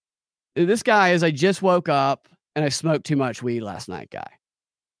is I just woke up and I smoked too much weed last night guy.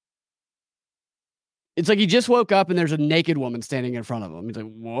 It's like he just woke up and there's a naked woman standing in front of him. He's like,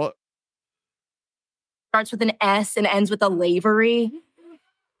 what? Starts with an S and ends with a lavery.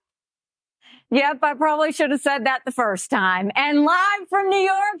 Yep, I probably should have said that the first time. And live from New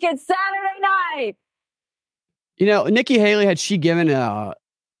York, it's Saturday night. Nikki Haley, had she given a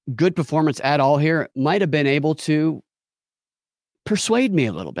good performance at all here, might have been able to persuade me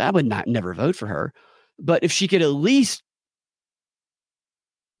a little bit. I would never vote for her. But if she could at least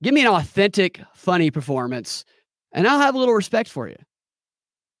give me an authentic, funny performance, and I'll have a little respect for you.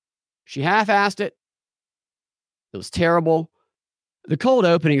 She half-assed it. It was terrible. The cold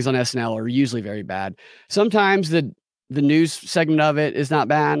openings on SNL are usually very bad. Sometimes the news segment of it is not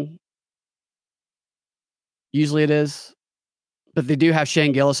bad. Usually it is. But they do have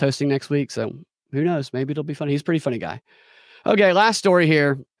Shane Gillis hosting next week, so who knows? Maybe it'll be funny. He's a pretty funny guy. Okay, last story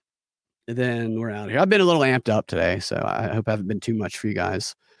here. And then we're out of here. I've been a little amped up today, so I hope I haven't been too much for you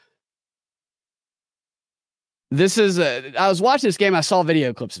guys. This is I was watching this game. I saw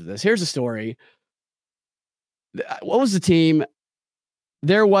video clips of this. Here's a story. What was the team?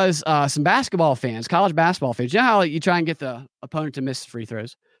 There was some basketball fans, college basketball fans. You know how you try and get the opponent to miss free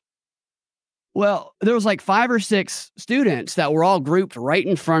throws? Well, there was like 5 or 6 students that were all grouped right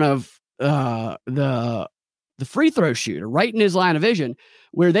in front of the free throw shooter, right in his line of vision,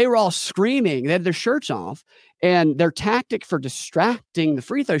 where they were all screaming. They had their shirts off, and their tactic for distracting the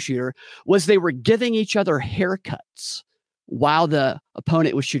free throw shooter was they were giving each other haircuts while the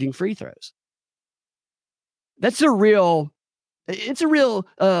opponent was shooting free throws. It's a real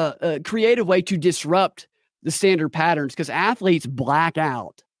creative way to disrupt the standard patterns, because athletes black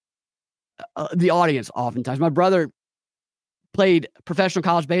out the audience oftentimes. My brother played professional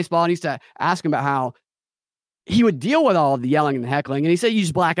college baseball, and he used to ask him about how he would deal with all of the yelling and the heckling. And he said, you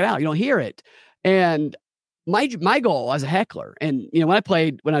just black it out. You don't hear it. And my goal as a heckler, and when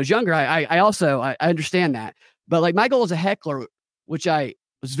I was younger, I understand that. But like my goal as a heckler, which I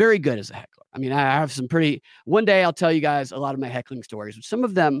was very good as a heckler. I mean, I have some one day I'll tell you guys a lot of my heckling stories. Some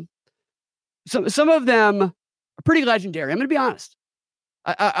of them are pretty legendary. I'm going to be honest.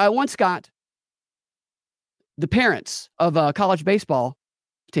 I once got the parents of a college baseball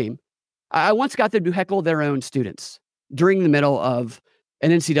team. I once got them to heckle their own students during the middle of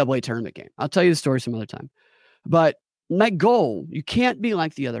an NCAA tournament game. I'll tell you the story some other time. But my goal, you can't be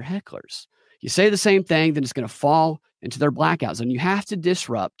like the other hecklers. You say the same thing, then it's going to fall into their blackouts. And you have to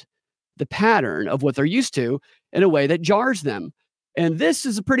disrupt the pattern of what they're used to in a way that jars them. And this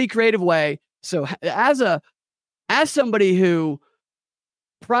is a pretty creative way. So as somebody who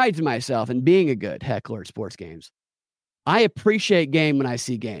prides myself in being a good heckler at sports games, I appreciate game when I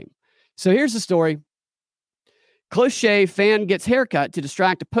see game. So here's the story. Close shave, fan gets haircut to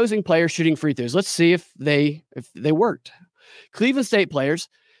distract opposing players shooting free throws. Let's see if they worked. Cleveland State players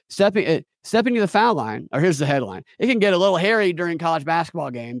stepping to the foul line. Or here's the headline. It can get a little hairy during college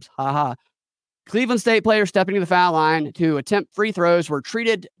basketball games. Ha. Cleveland State players stepping to the foul line to attempt free throws were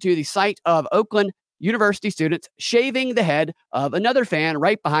treated to the sight of Oakland University students shaving the head of another fan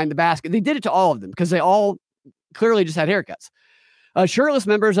right behind the basket. They did it to all of them because they all clearly just had haircuts. Shirtless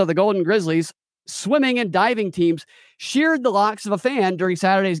members of the Golden Grizzlies swimming and diving teams sheared the locks of a fan during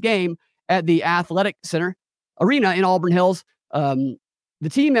Saturday's game at the Athletic Center Arena in Auburn Hills. The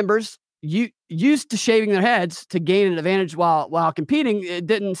team members used to shaving their heads to gain an advantage while competing. It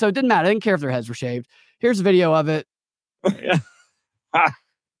didn't matter. They didn't care if their heads were shaved. Here's a video of it.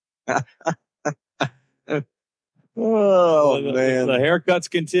 Oh, man. The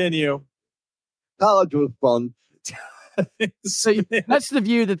haircuts continue. College was fun. So that's the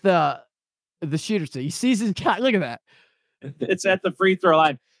view that the shooter sees. He sees his guy. Look at that. It's at the free throw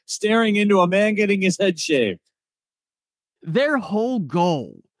line, staring into a man getting his head shaved. Their whole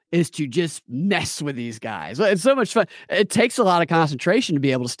goal is to just mess with these guys. It's so much fun. It takes a lot of concentration to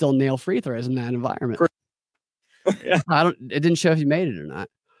be able to still nail free throws in that environment. Yeah. It didn't show if you made it or not.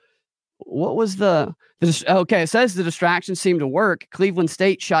 What was okay, it says the distraction seemed to work. Cleveland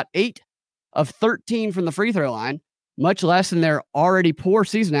State shot 8 of 13 from the free throw line, much less than their already poor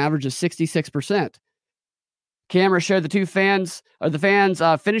season average of 66%. Camera showed the fans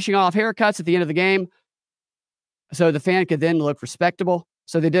finishing off haircuts at the end of the game, so the fan could then look respectable.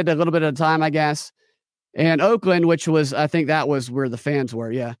 So they did a little bit at a time, I guess. And Oakland, I think that was where the fans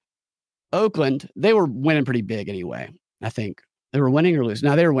were. Yeah. Oakland, they were winning pretty big anyway, I think. They were winning or losing?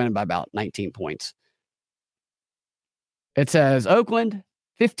 No, they were winning by about 19 points. It says Oakland,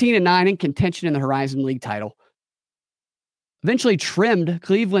 15-9 in contention in the Horizon League title. Eventually trimmed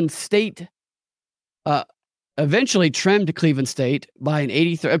Cleveland State by an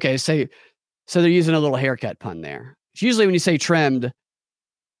 83. Okay, so they're using a little haircut pun there. It's usually when you say trimmed,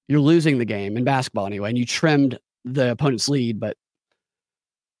 you're losing the game in basketball anyway, and you trimmed the opponent's lead, but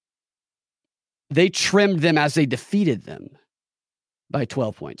they trimmed them as they defeated them by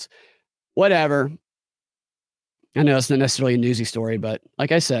 12 points. Whatever. I know it's not necessarily a newsy story, but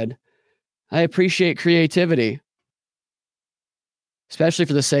like I said, I appreciate creativity, especially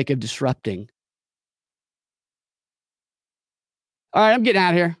for the sake of disrupting. All right, I'm getting out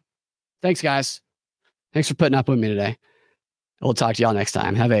of here. Thanks, guys. Thanks for putting up with me today. We'll talk to y'all next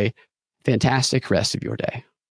time. Have a fantastic rest of your day.